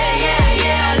 Yeah, yeah,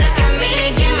 yeah. Look at me,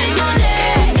 give me money.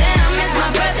 Damn, it's my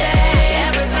birthday.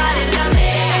 Everybody love me.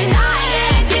 And I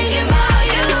ain't thinking about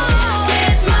you.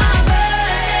 It's my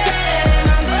birthday,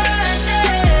 my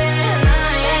birthday. And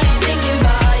I ain't thinking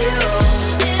about you.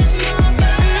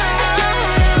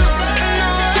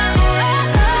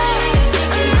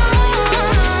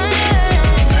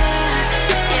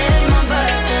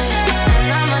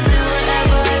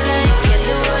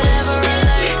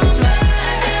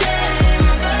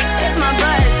 It's my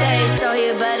birthday, so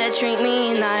you better treat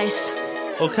me nice.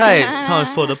 Okay, it's time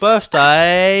for the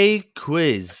birthday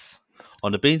quiz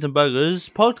on the Beans and Burgers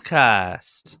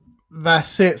podcast.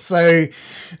 That's it. So,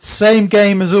 same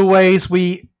game as always.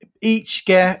 We each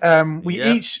get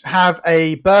each have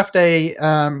a birthday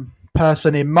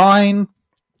person in mind.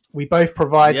 We both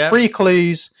provide 3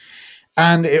 clues,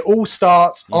 and it all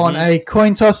starts on a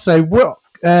coin toss. So,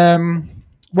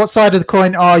 what side of the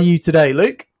coin are you today,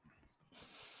 Luke?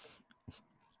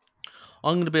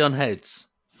 I'm going to be on heads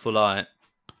for like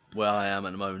where I am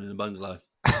at the moment in the bungalow.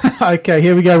 Okay,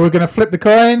 here we go. We're going to flip the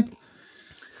coin.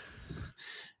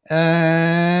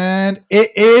 And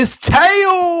it is tails.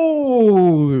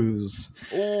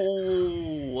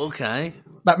 Oh, okay.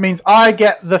 That means I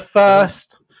get the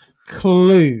first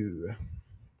clue.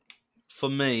 For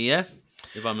me, yeah?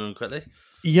 If I'm remembering correctly.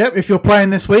 Yep, if you're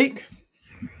playing this week.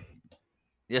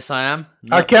 Yes, I am.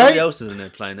 Okay. Nobody else is in there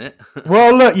playing it.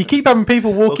 Well, look, you keep having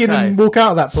people walk in and walk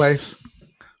out of that place.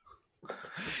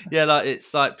 Yeah, like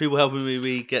it's like people helping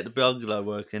me get the bungalow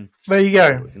working. There you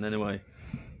go.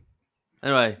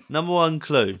 Anyway, number 1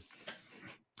 clue.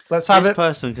 Let's have This it.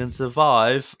 person can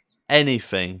survive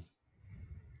anything.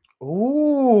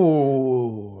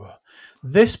 Ooh.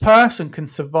 This person can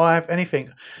survive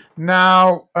anything.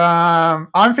 Now,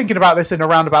 I'm thinking about this in a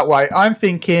roundabout way. I'm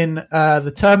thinking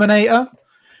the Terminator.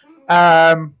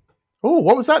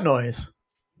 What was that noise?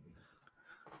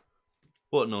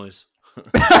 What noise?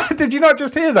 Did you not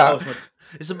just hear that?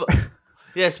 It's a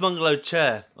bungalow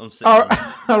chair. I'm sitting on.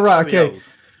 Oh, right, okay.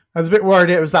 I was a bit worried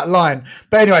it was that line.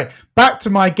 But anyway, back to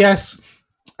my guess.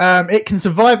 It can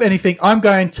survive anything. I'm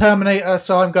going Terminator,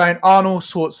 so I'm going Arnold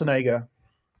Schwarzenegger.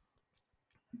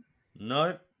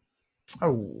 No.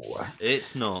 Oh.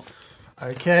 It's not.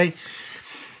 Okay.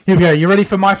 Here we go. You ready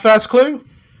for my first clue?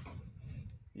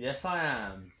 Yes, I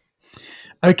am.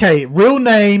 Okay. Real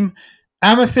name,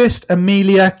 Amethyst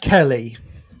Amelia Kelly.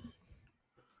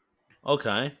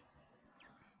 Okay.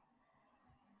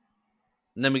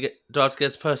 And then do I have to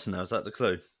guess person now? Is that the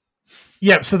clue?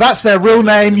 Yep, so that's their real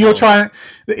name. You're trying...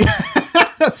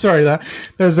 Sorry,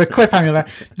 there's a cliffhanger there.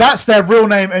 That's their real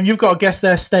name, and you've got to guess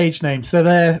their stage name. So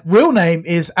their real name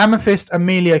is Amethyst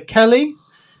Amelia Kelly,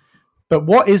 but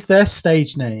what is their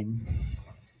stage name?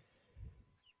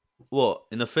 What?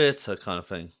 In a theatre kind of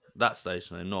thing? That stage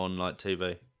name, not on like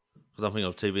TV? Because I'm thinking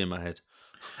of TV in my head.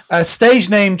 Stage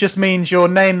name just means your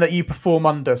name that you perform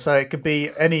under, so it could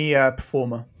be any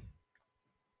performer.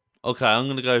 Okay, I'm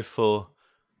going to go for...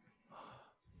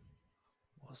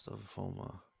 What's the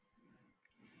performer?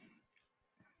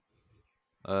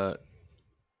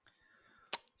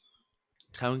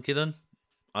 Karen Gillan?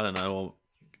 I don't know.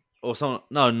 Or someone...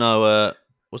 No.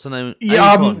 What's the name?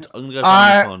 Yeah, Amy Pond. I'm going to go for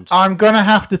Amy Pond. I'm going to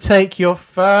have to take your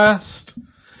first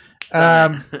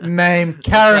name,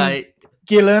 Karen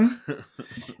Gillan.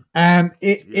 And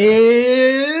it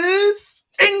is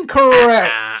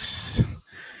incorrect.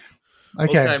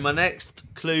 Okay, my next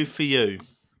clue for you.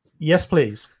 Yes,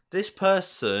 please. This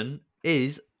person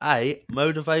is a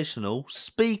motivational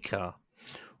speaker.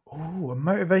 Oh, a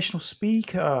motivational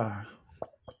speaker.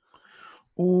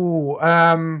 Ooh,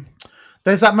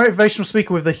 there's that motivational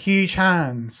speaker with the huge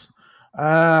hands.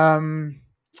 And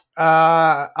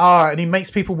he makes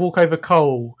people walk over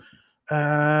coal.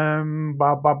 What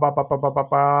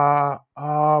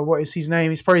is his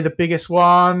name? He's probably the biggest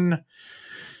one.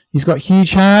 He's got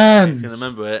huge hands. You can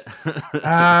remember it.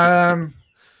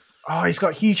 He's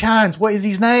got huge hands. What is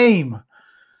his name?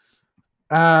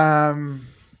 Come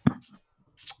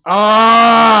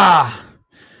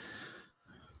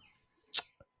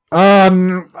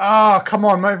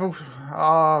on, Marvel.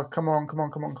 Come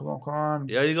on.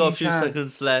 You only got a few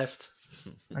seconds left.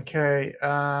 Okay.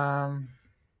 No,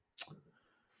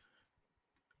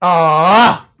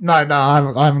 I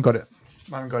haven't got it.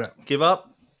 Give up?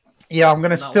 Yeah, I'm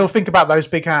going to still think about those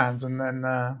big hands, and then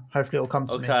hopefully it'll come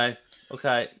to me.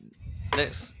 Okay.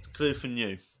 Next clue from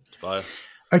you, Tobias.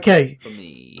 Okay. For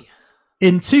me.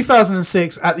 In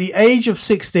 2006, at the age of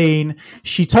 16,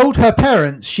 she told her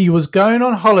parents she was going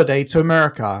on holiday to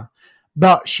America,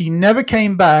 but she never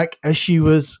came back as she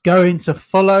was going to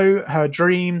follow her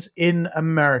dreams in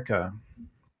America.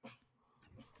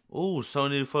 Oh,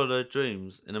 someone who followed their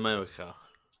dreams in America.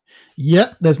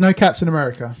 Yep, there's no cats in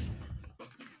America.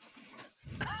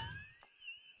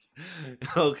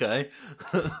 Okay.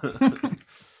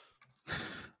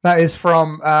 That is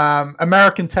from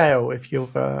American Tail. If you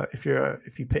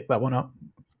pick that one up,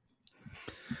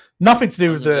 nothing to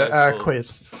do with the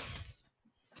quiz.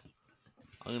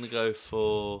 I'm gonna go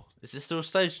for. Is it still a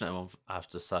stage name? I have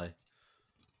to say.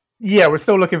 Yeah, we're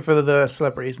still looking for the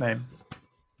celebrity's name.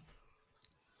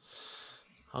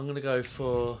 I'm gonna go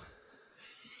for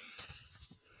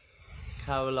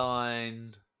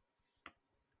Caroline.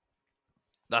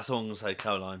 That's all I'm gonna say.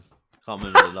 Caroline. Can't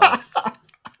remember the last.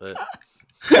 But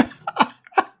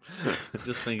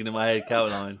just thinking in my head,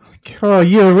 Caroline. Oh,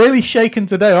 you're really shaken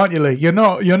today, aren't you, Lee? You're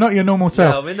not your normal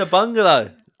self. Yeah, I'm in the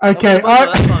bungalow. Okay,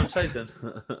 that's why I'm shaking.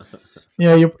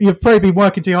 Yeah, you've probably been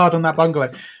working too hard on that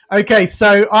bungalow. Okay,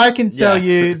 so I can tell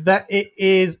you that it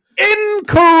is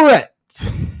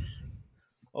incorrect.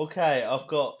 Okay, I've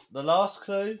got the last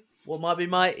clue. What might be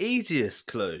my easiest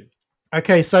clue?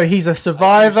 Okay, so he's a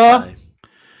survivor.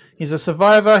 He's a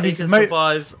survivor. He can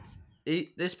survive.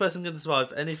 This person can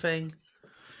survive anything.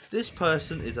 This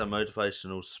person is a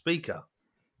motivational speaker.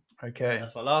 Okay.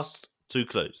 That's my last two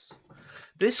clues.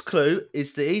 This clue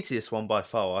is the easiest one by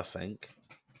far, I think.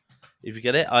 If you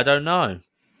get it, I don't know.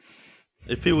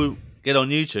 If people get on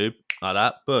YouTube like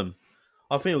that, boom.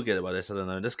 I think we'll get it by this, I don't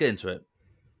know. Let's get into it.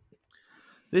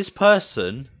 This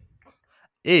person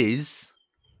is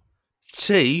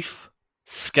Chief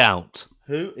Scout.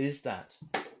 Who is that?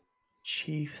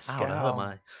 Chief Scout. Ow, that hurt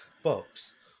my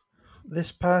box.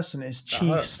 This person is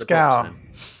Chief Scout.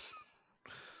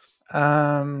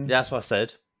 Yeah, that's what I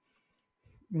said.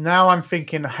 Now I'm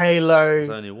thinking Halo. There's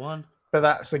only one. But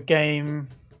that's a game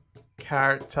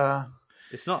character.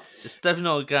 It's not. It's definitely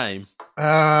not a game.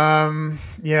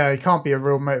 Yeah, he can't be a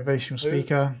real motivational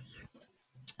speaker.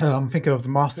 I'm thinking of the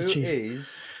Master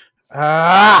Chief. Who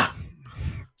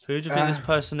do you think this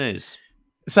person is?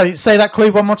 So say that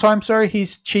clue one more time. Sorry,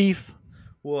 he's Chief.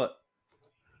 What?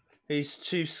 He's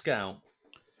Chief Scout.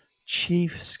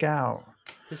 Chief Scout.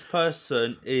 This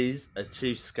person is a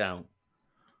Chief Scout.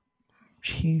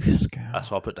 Chief Scout.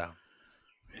 That's what I put down.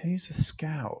 Who's a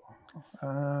scout?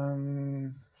 Oh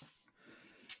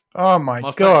my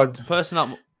God! The person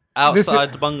up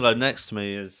outside the bungalow next to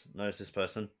me knows this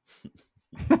person.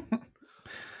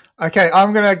 Okay,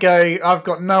 I'm gonna go. I've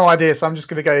got no idea, so I'm just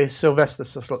gonna go Sylvester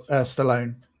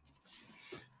Stallone.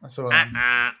 That's all.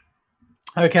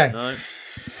 Okay. No.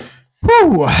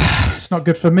 Whew, it's not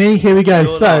good for me. Here we go.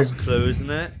 Your last clue, isn't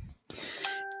it?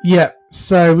 Yeah.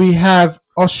 So we have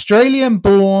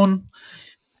Australian-born.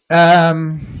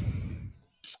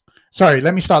 Sorry,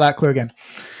 let me start that clue again.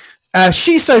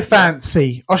 She's So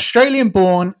Fancy,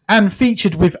 Australian-born and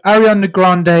featured with Ariana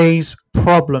Grande's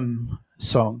Problem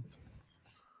song.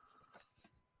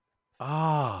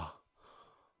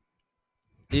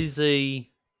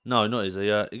 Izzy. No, not Izzy.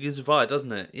 It gives a vibe,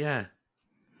 doesn't it? Yeah.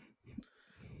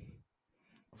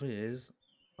 I think it is.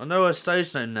 I know her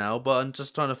stage name now, but I'm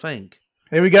just trying to think.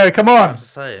 Here we go. Come I on. have to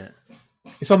say it.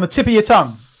 It's on the tip of your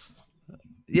tongue.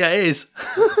 Yeah, it is.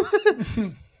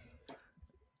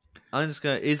 I'm just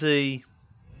going, Izzy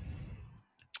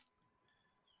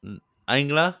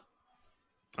Angler?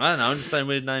 I don't know, I'm just saying a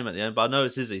weird name at the end, but I know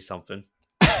it's Izzy something.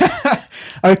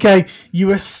 Okay, you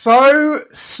were so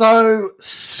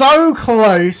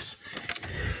close.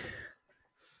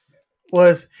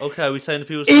 Was okay, we're saying the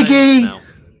people's Iggy names now.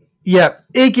 Yeah,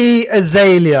 Iggy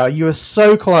Azalea. You were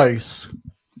so close.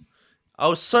 I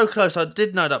was so close. I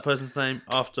did know that person's name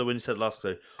after when you said last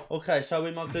clue. Okay, shall we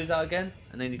read my clues out again,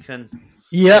 and then you can.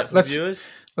 Yeah, let's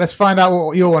find out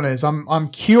what your one is. I'm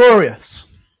curious.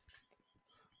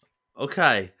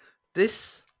 Okay,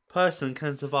 this person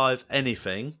can survive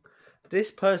anything. This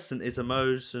person is a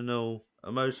motivational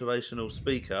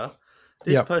speaker.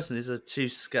 This person is a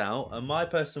chief scout, and my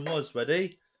person was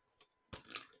ready.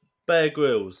 Bear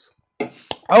Grylls.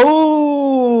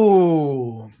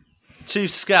 Oh,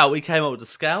 Chief Scout. He came up with the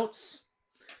Scouts.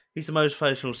 He's a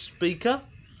motivational speaker,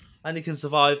 and he can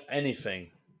survive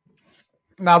anything.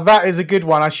 Now that is a good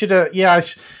one. I should have. Yeah,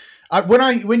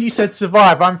 when you said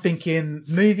survive, I'm thinking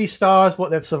movie stars,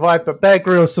 what they've survived. But Bear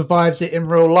Grylls survives it in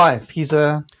real life. He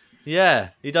does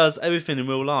everything in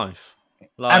real life.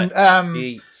 Like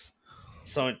he eats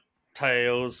something,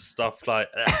 tails, stuff like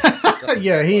that.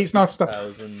 Yeah, he eats nice stuff.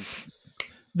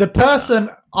 The person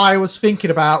I was thinking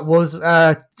about was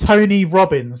Tony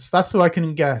Robbins. That's who I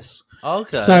can guess.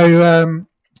 Okay. So,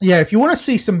 if you want to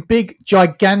see some big,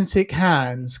 gigantic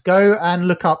hands, go and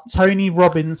look up Tony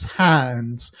Robbins'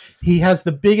 hands. He has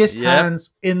the biggest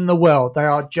hands in the world. They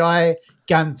are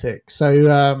gigantic.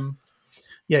 So,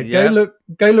 go look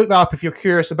that up if you're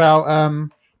curious about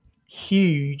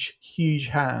huge, huge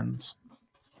hands.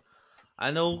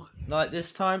 And all like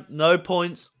this time, no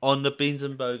points on the Beans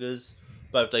and Burgers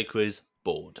birthday quiz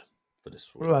board for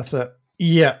this one. Well, that's it.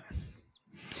 Yeah.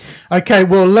 Okay,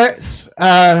 well let's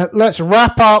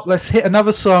wrap up. Let's hit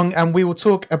another song, and we will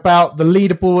talk about the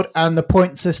leaderboard and the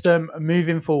point system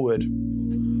moving forward.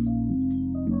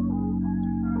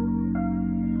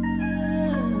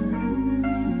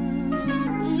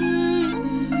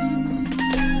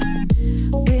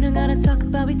 We don't gotta talk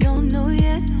about, we don't know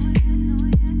yet.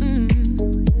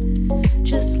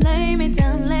 Just lay me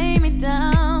down, lay me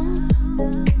down.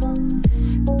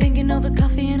 Thinking of a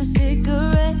coffee and a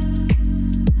cigarette.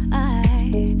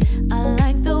 I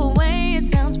like the way it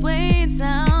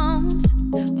sounds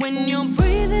when you're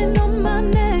breathing on my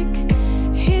neck,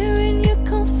 hearing you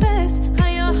confess how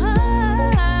you're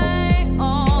high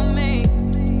on me,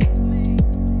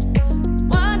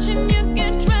 watching you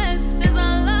get dressed as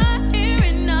I lie here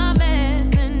in our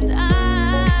mess, and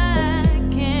I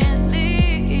can't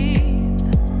leave.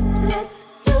 Let's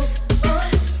lose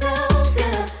ourselves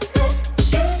in a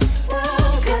bedsheet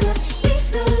world, 'cause I need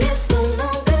to live so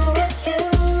longer with you.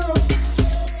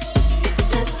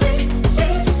 Just think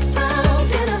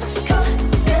found in a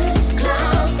cotton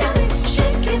clouds, got me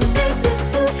shaking, babe, it's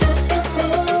too good to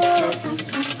move.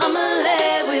 I'ma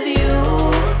lay with you.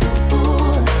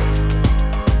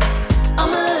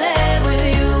 I'ma lay with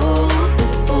you.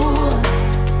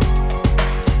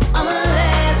 I'ma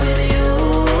lay with you.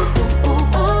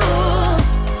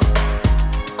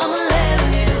 I'ma lay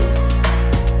with you.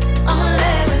 I'ma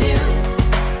lay with you.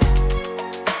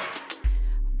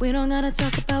 We don't gotta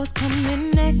talk about what's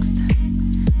coming next.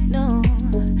 No,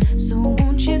 so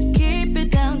won't you keep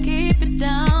it down, keep it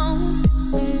down.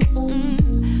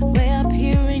 Way up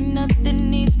here ain't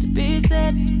nothing needs to be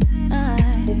said.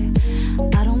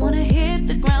 I don't wanna hit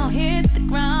the ground,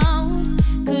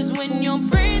 'cause when you're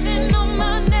breathing on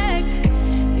my neck,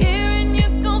 hearing you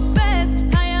confess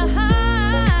how you're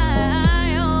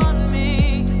high on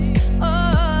me,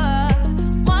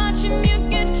 watching you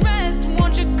get dressed,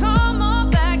 won't you come on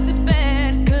back to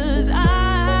bed, 'cause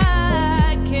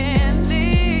I can't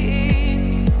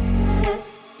leave.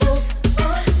 Let's lose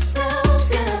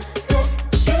ourselves in a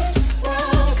bedsheet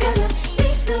world, 'cause I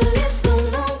need to live so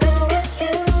longer with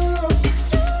you.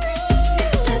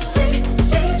 Just think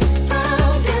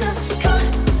found in a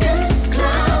cotton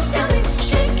clouds, got me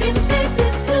shaking, babe,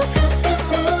 it's too good to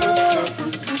move.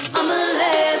 I'ma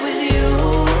lay with you.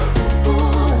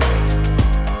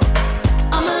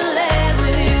 I'ma lay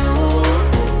with you.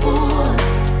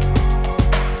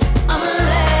 I'ma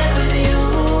lay with you.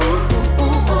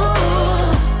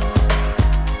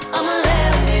 I'ma lay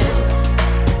with you.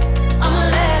 I'ma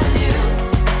lay with you.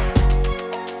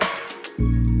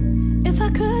 If I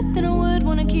could, then I would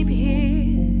wanna keep you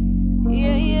here.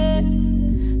 Yeah, yeah.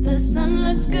 The sun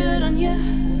looks good on you.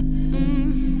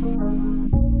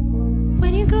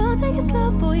 When you go, take it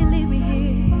slow before you leave me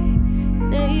here.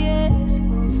 There is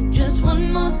just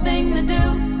one more thing to do.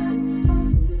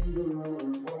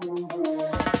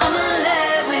 I'ma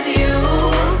lay with you.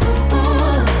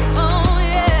 Oh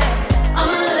yeah.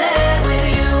 I'ma lay with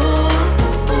you.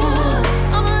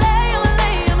 I'ma lay with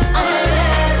you. I'ma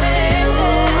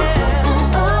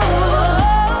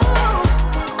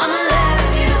lay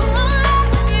with you.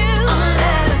 I'ma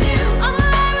lay with you. I'ma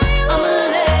lay with you. I'ma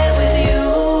lay with you.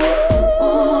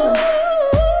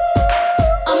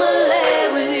 I'ma lay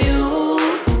with you.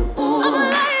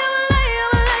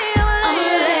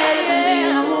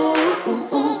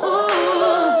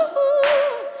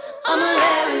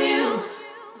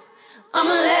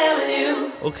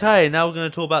 Okay, now we're going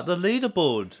to talk about the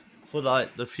leaderboard for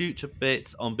like the future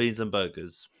bits on Beans and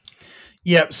Burgers.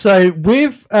 Yep. So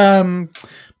with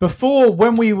before,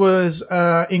 when we was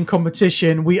in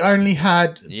competition, we only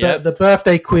had the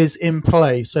birthday quiz in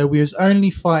play. So we was only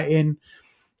fighting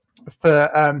for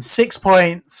 6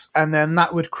 points, and then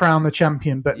that would crown the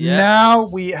champion. But now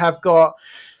we have got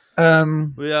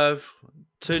we have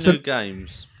two new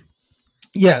games.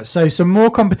 Yeah. So some more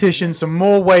competition, some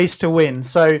more ways to win.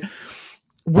 So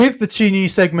with the 2 new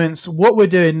segments, what we're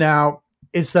doing now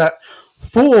is that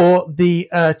for the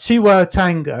 2-word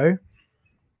tango,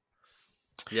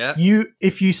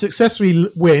 if you successfully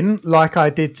win, like I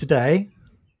did today,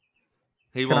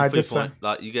 he won 3 points.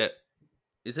 Like you get,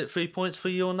 is it 3 points for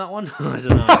you on that one? I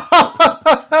don't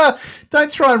know.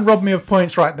 Don't try and rob me of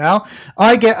points right now.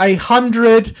 I get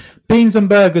 100 Beans and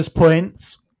Burgers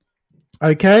points.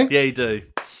 Okay. Yeah, you do.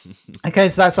 Okay,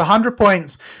 so that's 100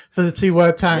 points for the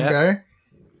 2-word tango,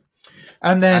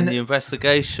 and then the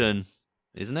investigation,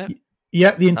 isn't it?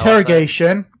 Yeah, the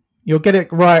interrogation. You'll get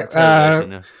it right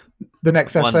the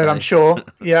next episode, I'm sure.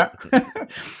 Yeah.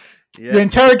 The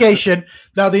interrogation.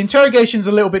 Now, the interrogation's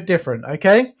a little bit different,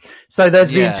 okay? So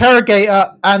there's the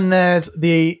interrogator and there's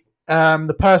the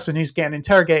person who's getting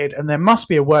interrogated, and there must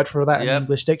be a word for that in the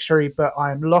English dictionary, but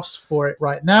I'm lost for it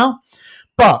right now.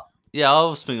 But yeah, I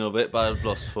was thinking of it, but I've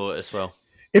lost for it as well.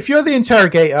 If you're the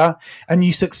interrogator and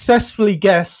you successfully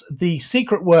guess the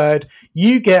secret word,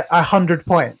 you get 100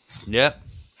 points. Yep.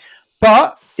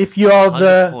 But if you're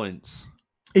the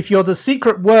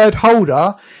secret word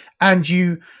holder and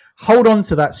you hold on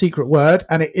to that secret word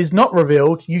and it is not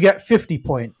revealed, you get 50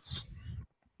 points.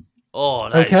 Oh,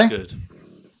 that's good.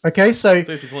 Okay, so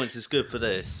 50 points is good for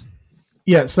this.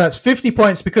 Yeah, so that's 50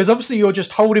 points because obviously you're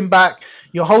just holding back.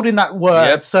 You're holding that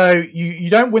word, so you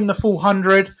don't win the full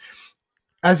 100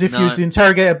 as if you was the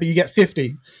interrogator, but you get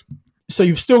 50. So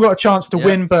you've still got a chance to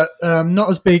win, but not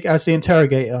as big as the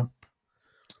interrogator.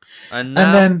 And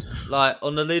then, like,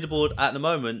 on the leaderboard at the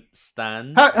moment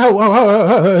stands... On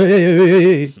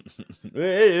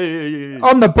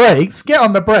the brakes. Get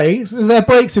on the brakes. There are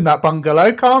brakes in that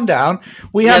bungalow. Calm down.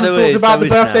 We haven't talked about the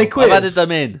birthday quiz. I've added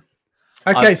them in.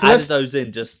 Okay, so let's added those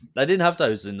in. They didn't have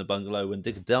those in the bungalow when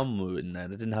Dick and Dom were in there.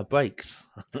 They didn't have brakes.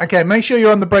 Okay, make sure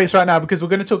you're on the brakes right now because we're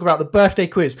going to talk about the birthday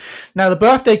quiz. Now, the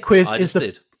birthday quiz is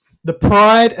the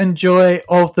pride and joy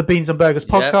of the Beans and Burgers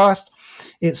podcast.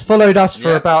 It's followed us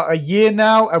for about a year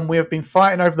now, and we have been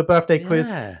fighting over the birthday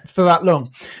quiz for that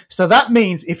long. So that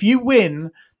means if you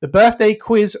win the birthday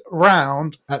quiz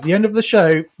round at the end of the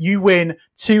show, you win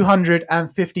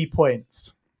 250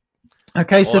 points.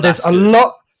 Okay, so there's a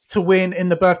lot to win in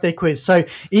the birthday quiz. So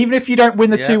even if you don't win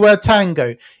the 2-word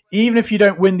tango, even if you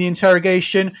don't win the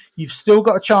interrogation, you've still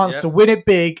got a chance to win it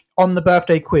big on the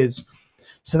birthday quiz.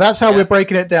 So that's how we're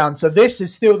breaking it down. So this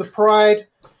is still the pride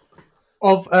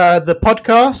of the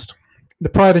podcast. The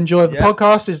pride and joy of the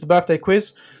podcast is the birthday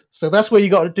quiz. So that's where you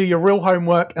got to do your real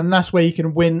homework, and that's where you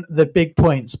can win the big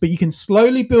points. But you can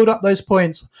slowly build up those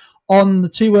points on the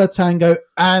 2-word tango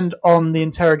and on the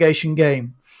interrogation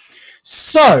game.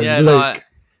 So, Luke,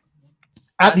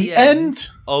 at the end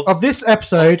of this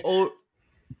episode...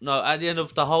 at the end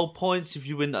of the whole points, if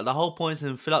you win the whole points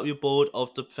and fill up your board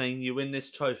of the thing, you win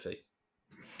this trophy.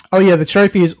 Oh, yeah, the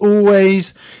trophy is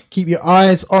always keep your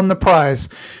eyes on the prize.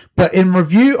 But in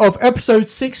review of episode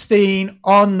 16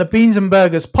 on the Beans and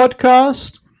Burgers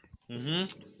podcast,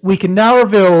 we can now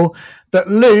reveal that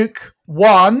Luke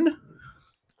won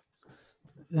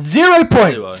 0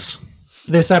 points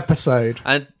this episode.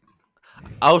 And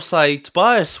I'll say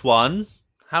Tobias won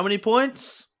how many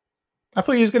points? I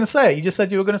thought you was going to say it. You just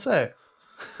said you were going to say it.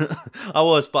 I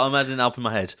was, but I'm adding it up in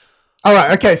my head. All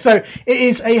right, okay, so it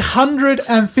is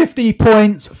 150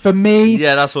 points for me.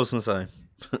 Yeah, that's what I was going to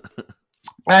say.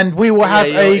 And we will have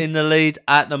you're in the lead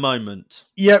at the moment.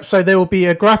 Yep, so there will be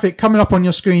a graphic coming up on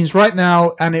your screens right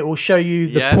now, and it will show you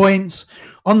the points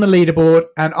on the leaderboard,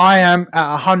 and I am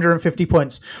at 150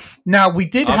 points. Now, we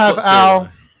did have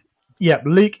our... Yep,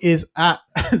 Luke is at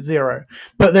 0.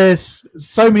 But there's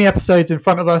so many episodes in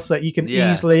front of us that you can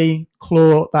easily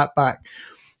claw that back.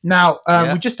 Now,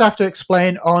 we just have to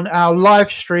explain on our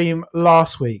live stream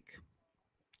last week.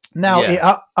 Now, it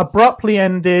abruptly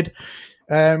ended.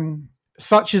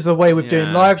 Such is the way we're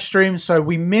doing live streams. So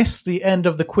we missed the end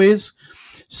of the quiz.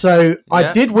 So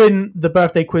I did win the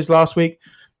birthday quiz last week.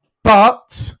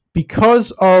 But because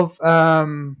of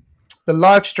the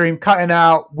live stream cutting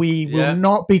out, we will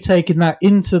not be taking that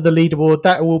into the leaderboard.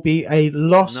 That will be a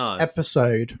lost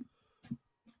episode.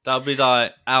 That'll be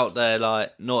like out there,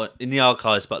 like not in the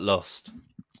archives, but lost.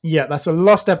 Yeah, that's a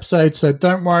lost episode, so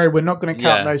don't worry. We're not going to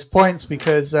count those points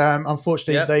because,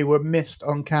 unfortunately, they were missed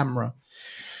on camera.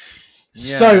 Yeah,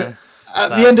 so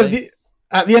at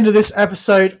the end of this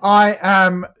episode, I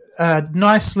am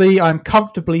I'm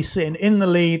comfortably sitting in the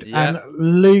lead, and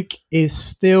Luke is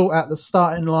still at the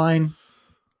starting line.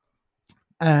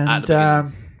 And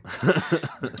that's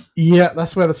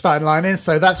where the starting line is.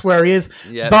 So that's where he is.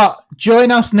 Yep. But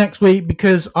join us next week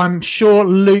because I'm sure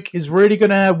Luke is really going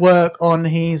to work on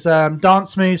his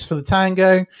dance moves for the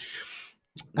tango.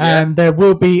 And there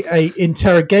will be a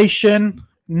interrogation,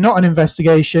 not an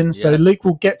investigation. So Luke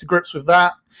will get to grips with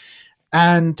that.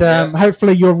 And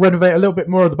hopefully you'll renovate a little bit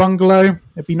more of the bungalow.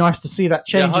 It'd be nice to see that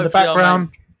change in the background.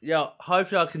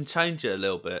 Hopefully I can change it a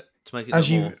little bit to make it a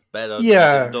more better than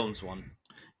the Don's one.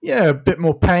 Yeah, a bit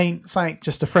more paint, something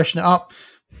just to freshen it up.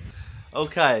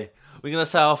 Okay, we're going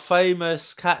to say our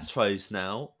famous catchphrase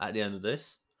now at the end of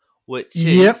this, which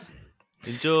is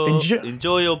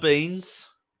enjoy your beans.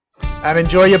 And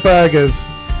enjoy your burgers.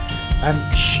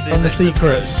 And shh on the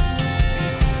secrets.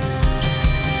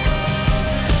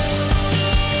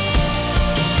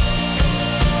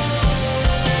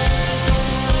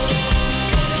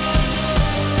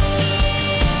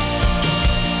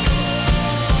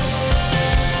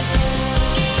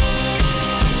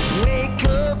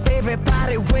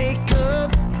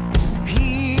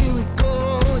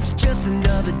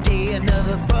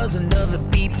 Another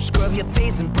beep, scrub your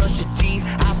face and brush your teeth.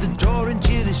 Out the door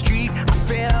into the street, I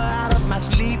fell out of my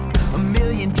sleep. A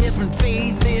million different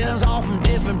faces, all from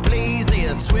different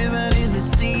places. Swimming in the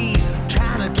sea,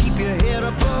 trying to keep your head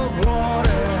above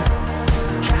water.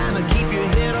 Trying to keep your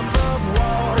head above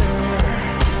water.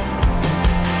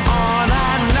 On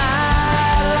a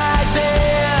night like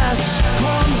this,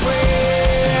 one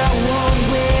prayer, one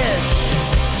wish.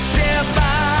 Step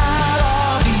out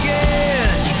of the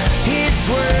edge, it's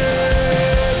worth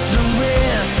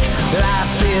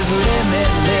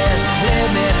limitless,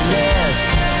 limitless,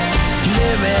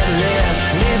 limitless,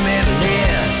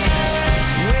 limitless.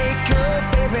 Wake up,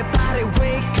 everybody,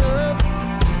 wake up.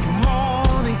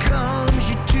 Morning comes,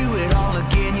 you do it all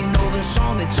again. You know the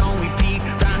song that's on repeat.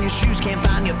 Found your shoes, can't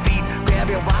find your feet. Grab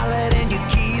your wallet and your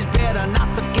keys. Better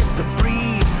not forget to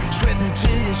breathe. Sweating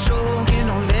till you're soaking.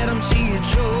 Don't let them see you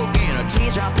choking. A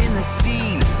teardrop in the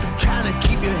sea. Trying to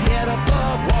keep your head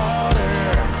above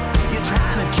water. You're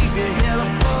trying to keep your head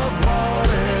above water.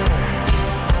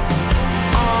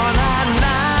 On a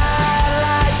night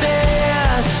like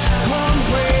this, one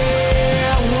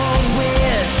prayer, one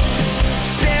wish.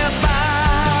 Step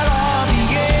out of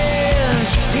the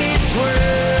edge, it's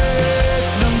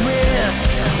worth the risk.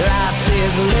 Life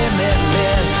is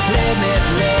limitless,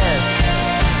 limitless,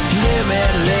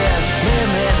 limitless,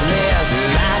 limitless.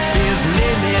 Life is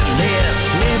limitless,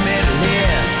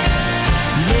 limitless,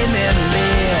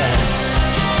 limitless.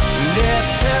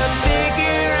 Let her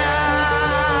figure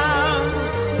out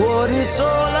what it's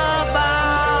all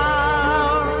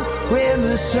about. When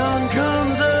the sun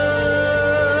comes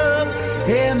up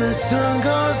and the sun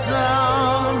goes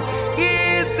down,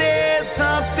 is there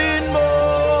something